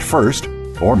finished first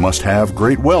or must have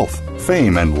great wealth,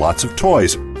 fame, and lots of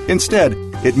toys. Instead,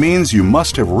 it means you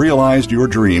must have realized your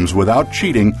dreams without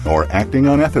cheating or acting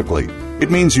unethically.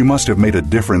 It means you must have made a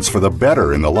difference for the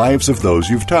better in the lives of those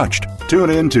you've touched. Tune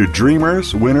in to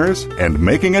Dreamers, Winners, and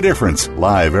Making a Difference,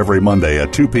 live every Monday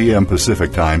at 2 p.m.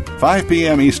 Pacific Time, 5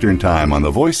 p.m. Eastern Time on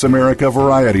the Voice America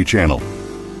Variety Channel.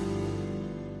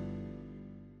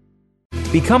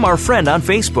 Become our friend on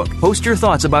Facebook. Post your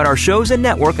thoughts about our shows and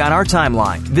network on our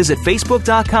timeline. Visit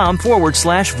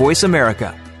Facebook.com/Voice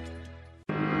America.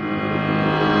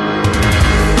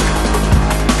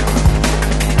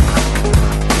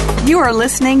 You are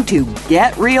listening to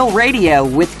Get Real Radio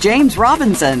with James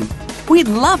Robinson. We'd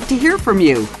love to hear from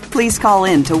you. Please call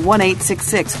in to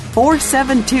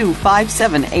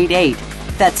 1-866-472-5788.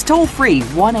 That's toll free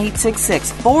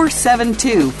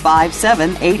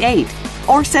 1-866-472-5788.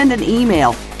 Or send an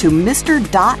email to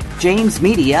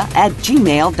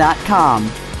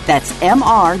mr.jamesmedia@gmail.com. That's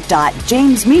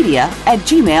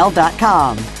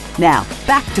mr.jamesmedia@gmail.com. Now,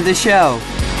 back to the show.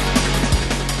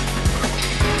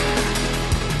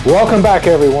 Welcome back,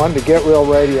 everyone, to Get Real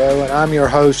Radio, and I'm your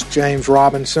host, James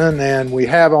Robinson, and we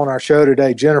have on our show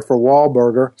today Jennifer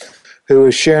Waldburger, who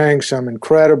is sharing some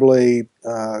incredibly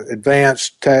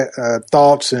advanced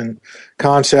thoughts and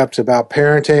concepts about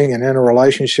parenting and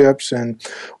interrelationships. And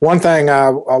one thing I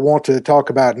want to talk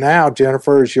about now,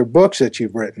 Jennifer, is your books that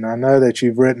you've written. I know that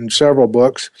you've written several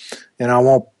books, and I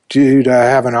want you to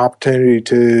have an opportunity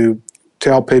to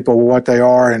tell people what they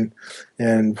are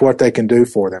and what they can do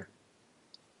for them.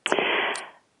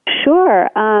 Sure.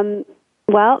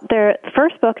 Well, the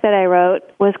first book that I wrote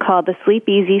was called The Sleep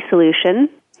Easy Solution,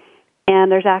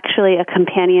 and there's actually a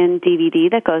companion DVD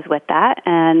that goes with that,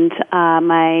 and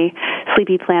my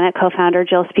Sleepy Planet co-founder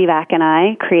Jill Spivak and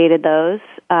I created those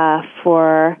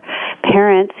for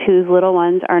parents whose little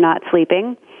ones are not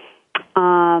sleeping.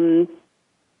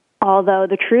 Although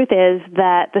the truth is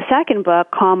that the second book,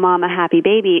 called Momma Happy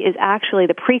Baby, is actually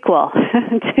the prequel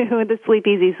to The Sleep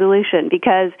Easy Solution,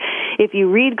 because if you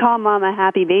read Call Momma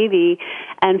Happy Baby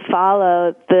and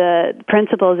follow the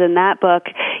principles in that book,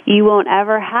 you won't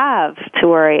ever have to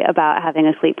worry about having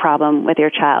a sleep problem with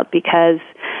your child, because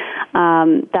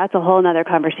that's a whole other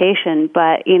conversation.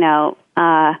 But,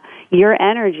 your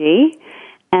energy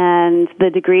and the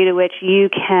degree to which you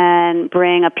can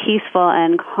bring a peaceful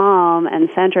and calm and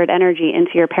centered energy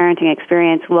into your parenting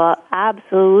experience will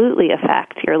absolutely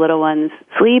affect your little one's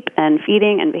sleep and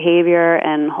feeding and behavior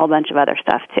and a whole bunch of other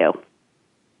stuff too.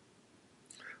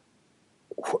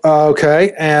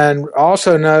 Okay, and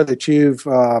also know that you've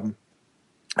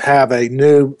have a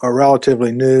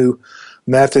relatively new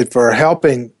method for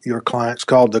helping your clients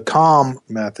called the CALM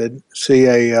method,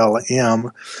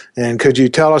 CALM, and could you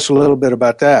tell us a little bit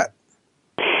about that?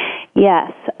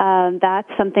 Yes, that's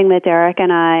something that Derek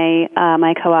and I,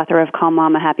 my co-author of Call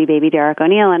Momma Happy Baby, Derek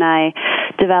O'Neill, and I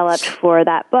developed for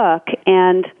that book.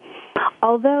 And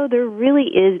although there really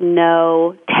is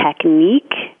no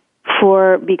technique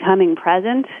for becoming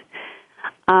present,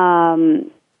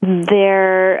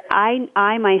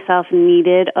 I myself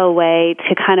needed a way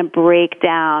to kind of break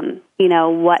down,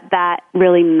 what that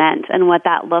really meant and what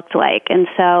that looked like. And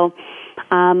so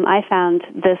I found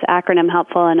this acronym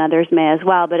helpful, and others may as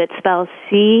well, but it spells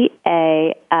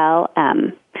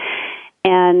CALM.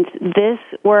 And this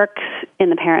works in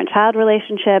the parent-child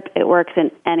relationship. It works in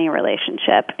any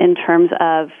relationship in terms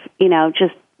of,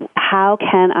 just how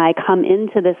can I come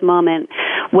into this moment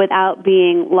without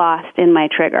being lost in my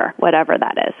trigger, whatever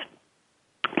that is.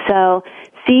 So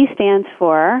C stands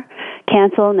for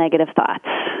cancel negative thoughts.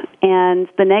 And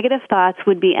the negative thoughts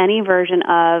would be any version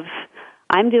of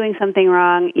I'm doing something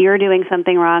wrong, you're doing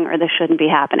something wrong, or this shouldn't be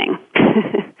happening.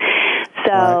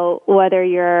 So whether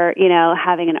you're,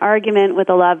 having an argument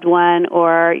with a loved one,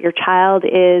 or your child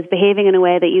is behaving in a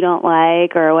way that you don't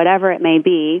like, or whatever it may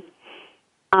be,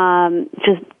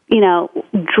 just,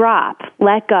 drop,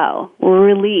 let go,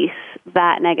 release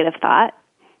that negative thought,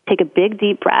 take a big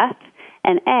deep breath,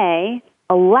 and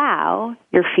allow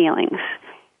your feelings.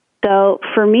 So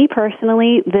for me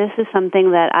personally, this is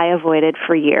something that I avoided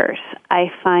for years. I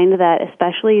find that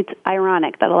especially it's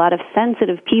ironic that a lot of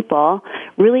sensitive people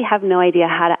really have no idea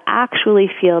how to actually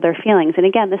feel their feelings. And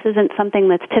again, this isn't something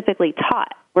that's typically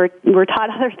taught. We're taught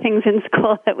other things in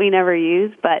school that we never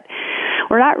use, but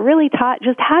we're not really taught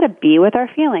just how to be with our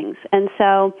feelings. And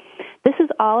so this is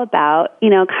all about,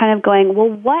 kind of going, well,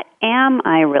 what am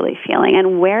I really feeling?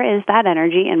 And where is that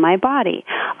energy in my body?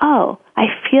 Oh, I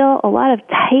feel a lot of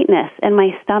tightness in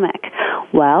my stomach.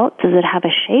 Well, does it have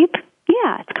a shape?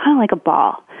 Yeah, it's kind of like a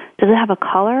ball. Does it have a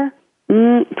color?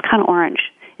 It's kind of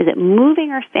orange. Is it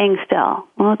moving or staying still?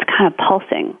 Well, it's kind of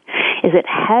pulsing. Is it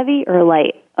heavy or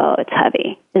light? Oh, it's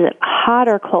heavy. Is it hot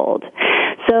or cold?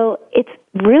 So it's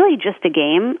really just a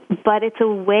game, but it's a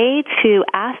way to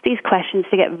ask these questions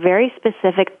to get very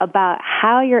specific about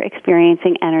how you're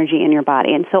experiencing energy in your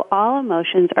body. And so all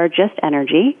emotions are just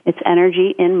energy. It's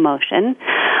energy in motion,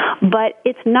 but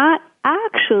it's not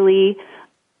actually,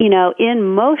 in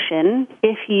motion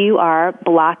if you are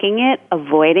blocking it,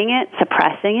 avoiding it,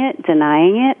 suppressing it,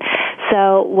 denying it.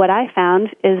 So what I found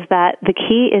is that the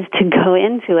key is to go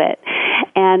into it.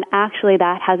 And actually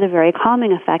that has a very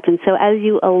calming effect. And so as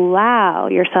you allow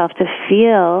yourself to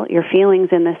feel your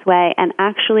feelings in this way and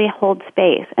actually hold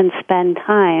space and spend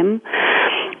time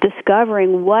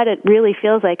discovering what it really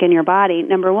feels like in your body,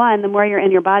 number one, the more you're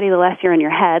in your body, the less you're in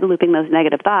your head, looping those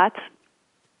negative thoughts.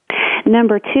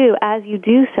 Number two, as you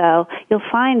do so, you'll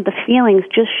find the feelings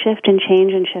just shift and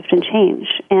change and shift and change.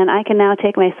 And I can now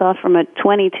take myself from a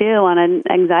 22 on an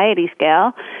anxiety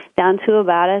scale down to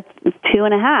about a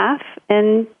 2.5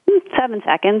 in 7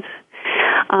 seconds,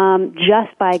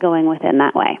 just by going within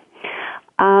that way.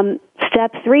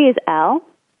 Step 3 is L.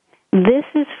 This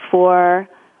is for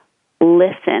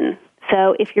listen.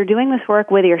 So if you're doing this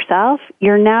work with yourself,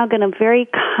 you're now going to very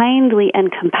kindly and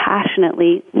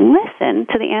compassionately listen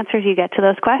to the answers you get to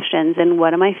those questions. And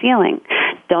what am I feeling?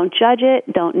 Don't judge it.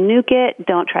 Don't nuke it.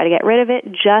 Don't try to get rid of it.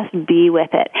 Just be with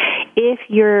it. If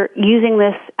you're using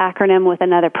this acronym with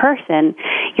another person,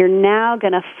 you're now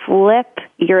going to flip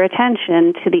your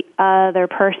attention to the other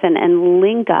person and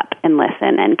link up and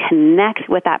listen and connect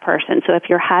with that person. So if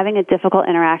you're having a difficult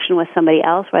interaction with somebody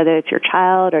else, whether it's your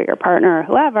child or your partner or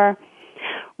whoever,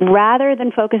 rather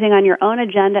than focusing on your own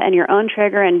agenda and your own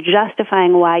trigger and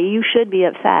justifying why you should be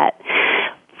upset,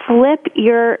 flip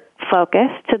your focus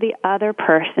to the other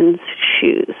person's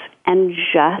shoes and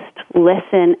just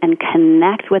listen and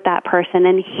connect with that person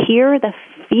and hear the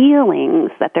feelings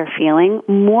that they're feeling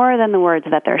more than the words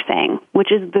that they're saying,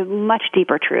 which is the much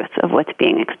deeper truth of what's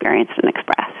being experienced and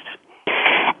expressed.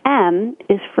 M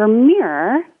is for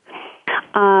mirror.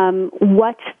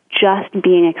 What's just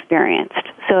being experienced.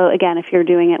 So again, if you're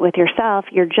doing it with yourself,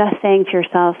 you're just saying to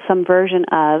yourself some version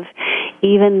of,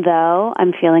 even though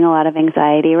I'm feeling a lot of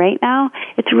anxiety right now,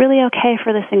 it's really okay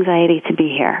for this anxiety to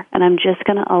be here. And I'm just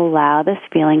going to allow this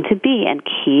feeling to be and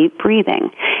keep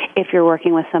breathing. If you're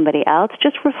working with somebody else,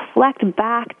 just reflect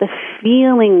back the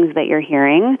feelings that you're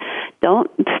hearing.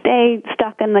 Don't stay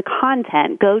stuck in the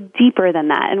content. Go deeper than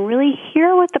that and really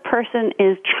hear what the person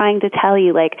is trying to tell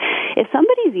you. Like, if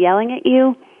somebody's yelling at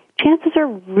you, chances are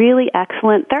really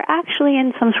excellent they're actually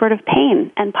in some sort of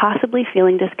pain and possibly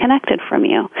feeling disconnected from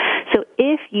you. So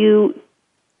if you,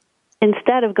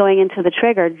 instead of going into the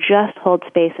trigger, just hold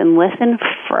space and listen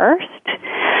first,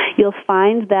 you'll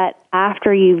find that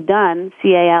after you've done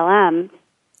CALM,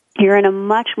 you're in a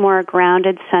much more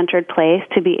grounded, centered place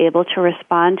to be able to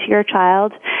respond to your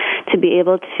child, to be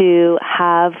able to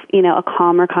have, a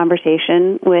calmer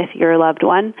conversation with your loved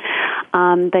one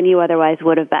than you otherwise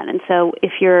would have been. And so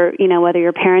if you're, whether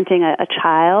you're parenting a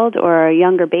child or a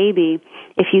younger baby,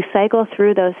 if you cycle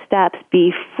through those steps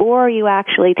before you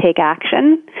actually take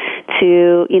action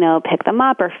to, pick them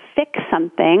up or fix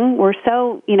something, we're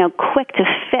so, quick to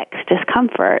fix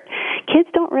discomfort. Kids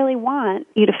don't really want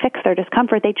you to fix their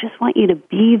discomfort. They just want you to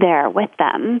be there with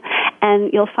them.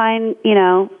 And you'll find,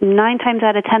 9 times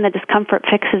out of 10, the discomfort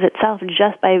fixes itself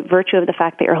just by virtue of the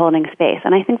fact that you're holding space.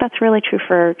 And I think that's really true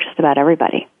for just about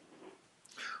everybody.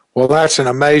 Well, that's an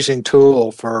amazing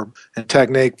tool and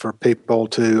technique for people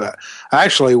to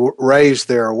actually raise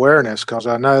their awareness, because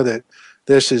I know that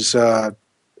this is a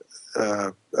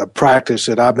practice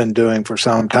that I've been doing for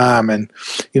some time. And,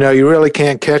 you really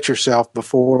can't catch yourself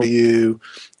before you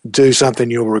do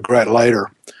something you'll regret later.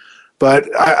 But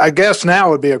I guess now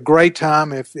would be a great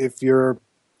time if you're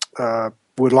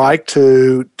would like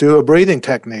to do a breathing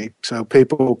technique so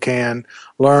people can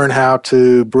learn how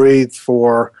to breathe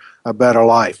for a better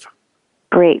life.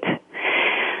 Great.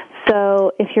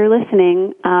 So if you're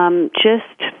listening,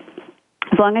 just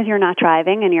as long as you're not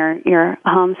driving and you're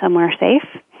home somewhere safe,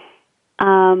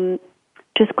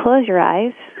 just close your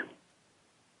eyes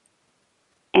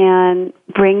and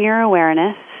bring your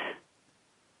awareness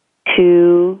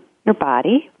to your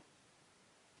body.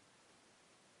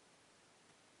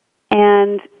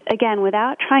 And again,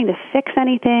 without trying to fix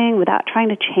anything, without trying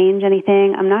to change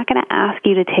anything, I'm not going to ask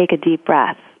you to take a deep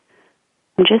breath.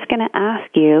 I'm just going to ask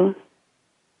you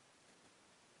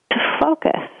to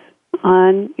focus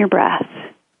on your breath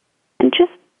and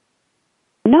just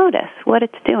notice what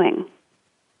it's doing.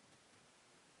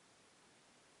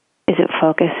 Is it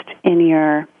focused in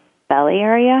your belly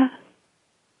area?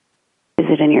 Is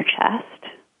it in your chest?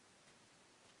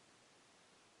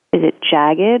 Is it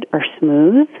jagged or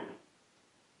smooth?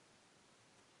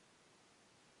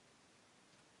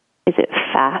 Is it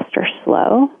fast or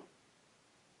slow?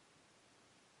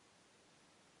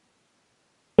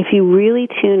 If you really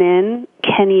tune in,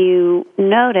 can you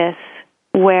notice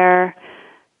where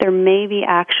there may be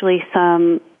actually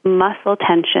some muscle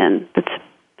tension that's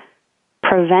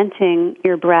preventing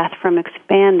your breath from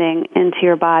expanding into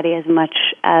your body as much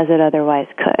as it otherwise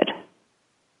could?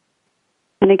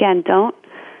 And again, don't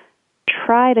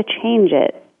try to change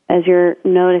it as you're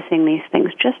noticing these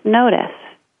things. Just notice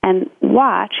and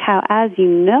watch how, as you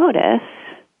notice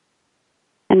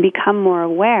and become more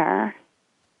aware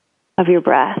of your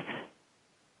breath,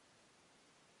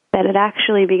 that it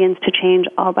actually begins to change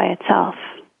all by itself.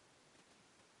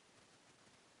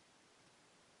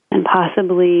 and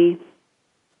possibly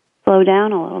slow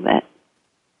down a little bit.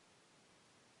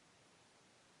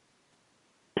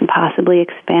 And possibly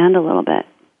expand a little bit.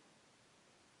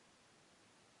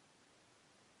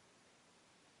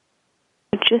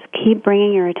 Just keep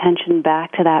bringing your attention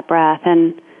back to that breath.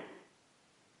 And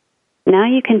now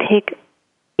you can take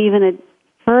even a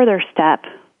further step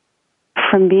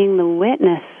from being the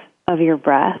witness of your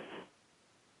breath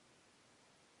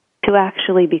to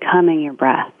actually becoming your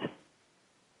breath.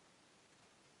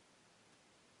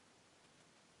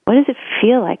 What does it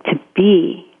feel like to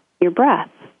be your breath?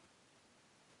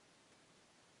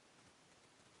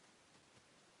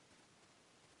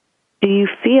 Do you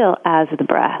feel as the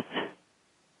breath?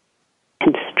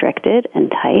 Constricted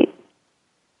and tight,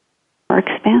 or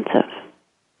expansive?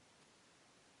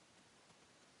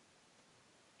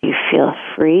 Do you feel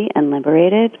free and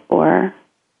liberated, or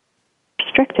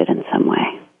restricted in some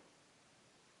way?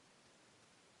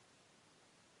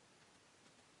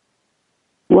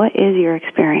 What is your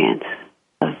experience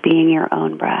of being your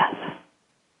own breath?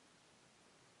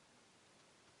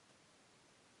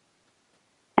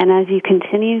 And as you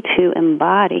continue to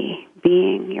embody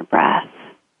being your breath,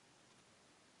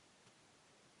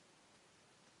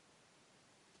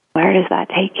 where does that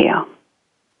take you?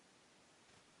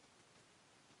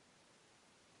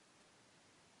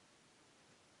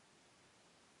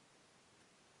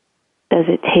 Does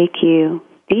it take you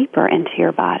deeper into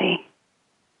your body?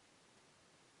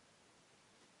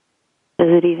 Does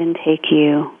it even take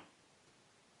you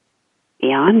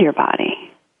beyond your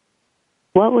body?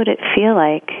 What would it feel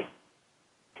like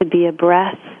to be a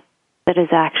breath that is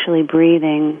actually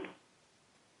breathing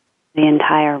the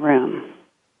entire room?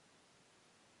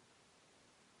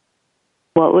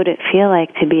 What would it feel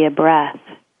like to be a breath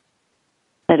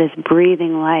that is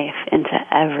breathing life into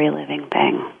every living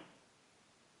thing?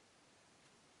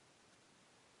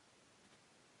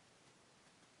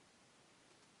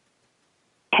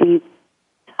 Can you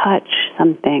touch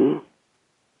something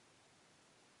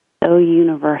so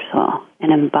universal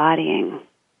in embodying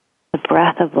the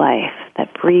breath of life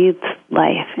that breathes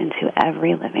life into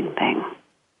every living thing?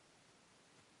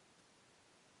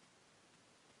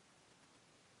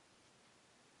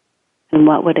 And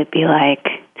what would it be like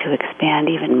to expand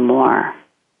even more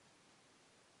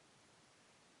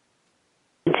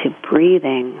into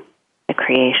breathing the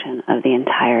creation of the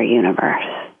entire universe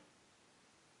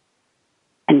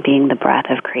and being the breath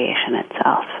of creation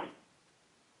itself?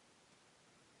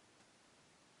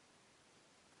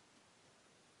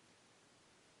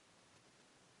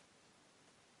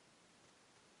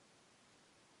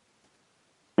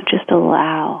 Just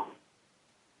allow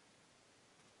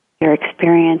your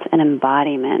experience and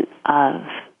embodiment of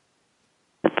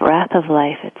the breath of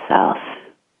life itself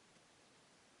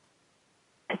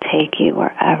to take you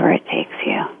wherever it takes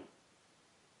you.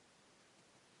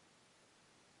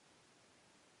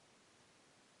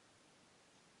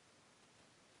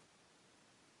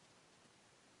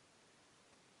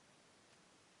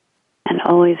 And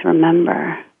always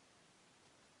remember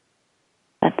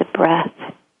that the breath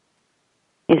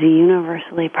is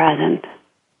universally present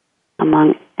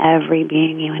among every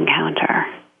being you encounter.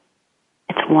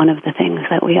 It's one of the things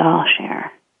that we all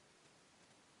share.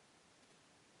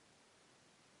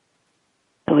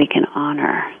 So we can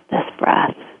honor this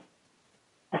breath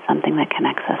as something that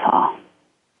connects us all.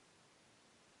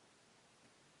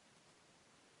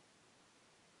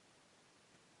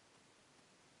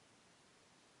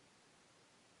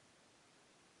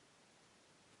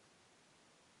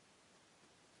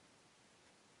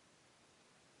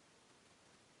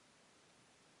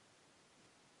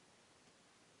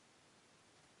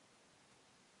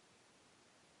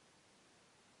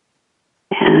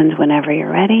 And whenever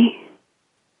you're ready,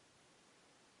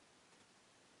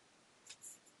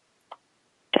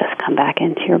 just come back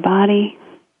into your body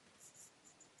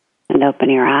and open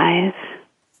your eyes.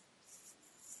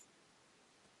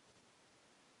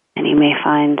 And you may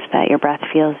find that your breath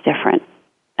feels different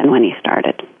than when you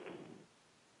started.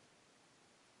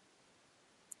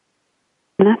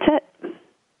 And that's it.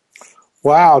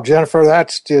 Wow, Jennifer,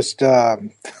 that's just,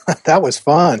 that was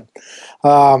fun.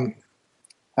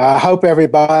 I hope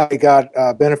everybody got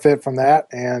benefit from that,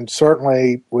 and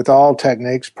certainly with all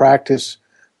techniques, practice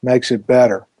makes it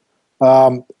better.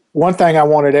 One thing I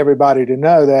wanted everybody to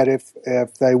know that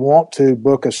if they want to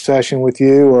book a session with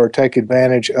you or take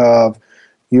advantage of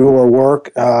your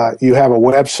work, you have a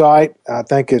website. I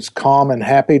think it's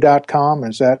calmandhappy.com.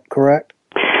 Is that correct?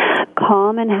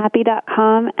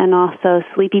 Calmandhappy.com and also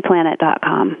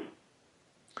sleepyplanet.com.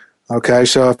 Okay,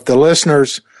 so if the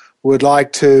listeners would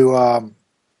like to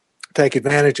take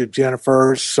advantage of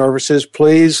Jennifer's services,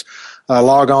 please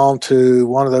log on to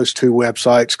one of those two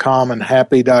websites,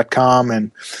 calmandhappy.com,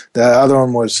 and the other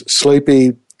one was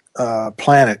Sleepy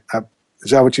Planet.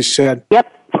 Is that what you said?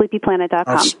 Yep,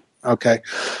 sleepyplanet.com. Okay.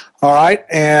 All right.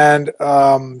 And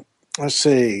let's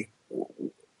see.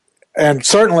 And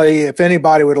certainly, if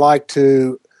anybody would like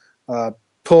to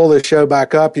pull this show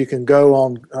back up, you can go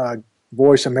on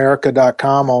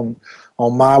voiceamerica.com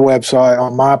on my website,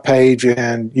 on my page,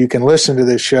 and you can listen to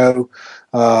this show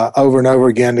over and over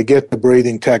again to get the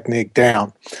breathing technique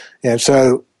down. And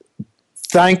so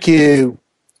thank you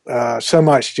so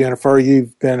much, Jennifer.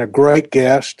 You've been a great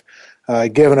guest,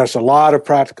 given us a lot of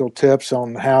practical tips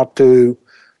on how to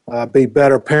be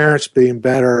better parents, being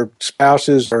better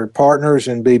spouses or partners,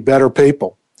 and be better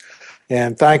people.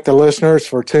 And thank the listeners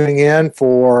for tuning in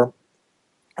to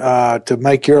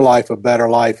make your life a better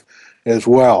life as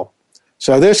well.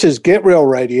 So this is Get Real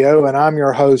Radio, and I'm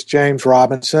your host, James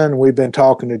Robinson. We've been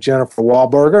talking to Jennifer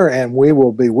Waldburger, and we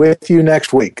will be with you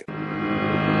next week.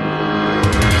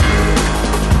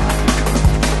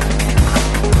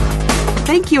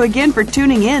 Thank you again for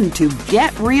tuning in to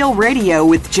Get Real Radio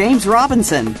with James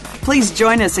Robinson. Please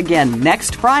join us again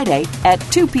next Friday at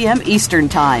 2 p.m. Eastern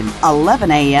Time, 11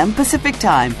 a.m. Pacific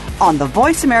Time on the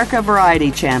Voice America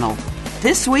Variety Channel.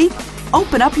 This week,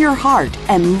 open up your heart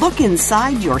and look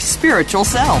inside your spiritual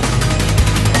self.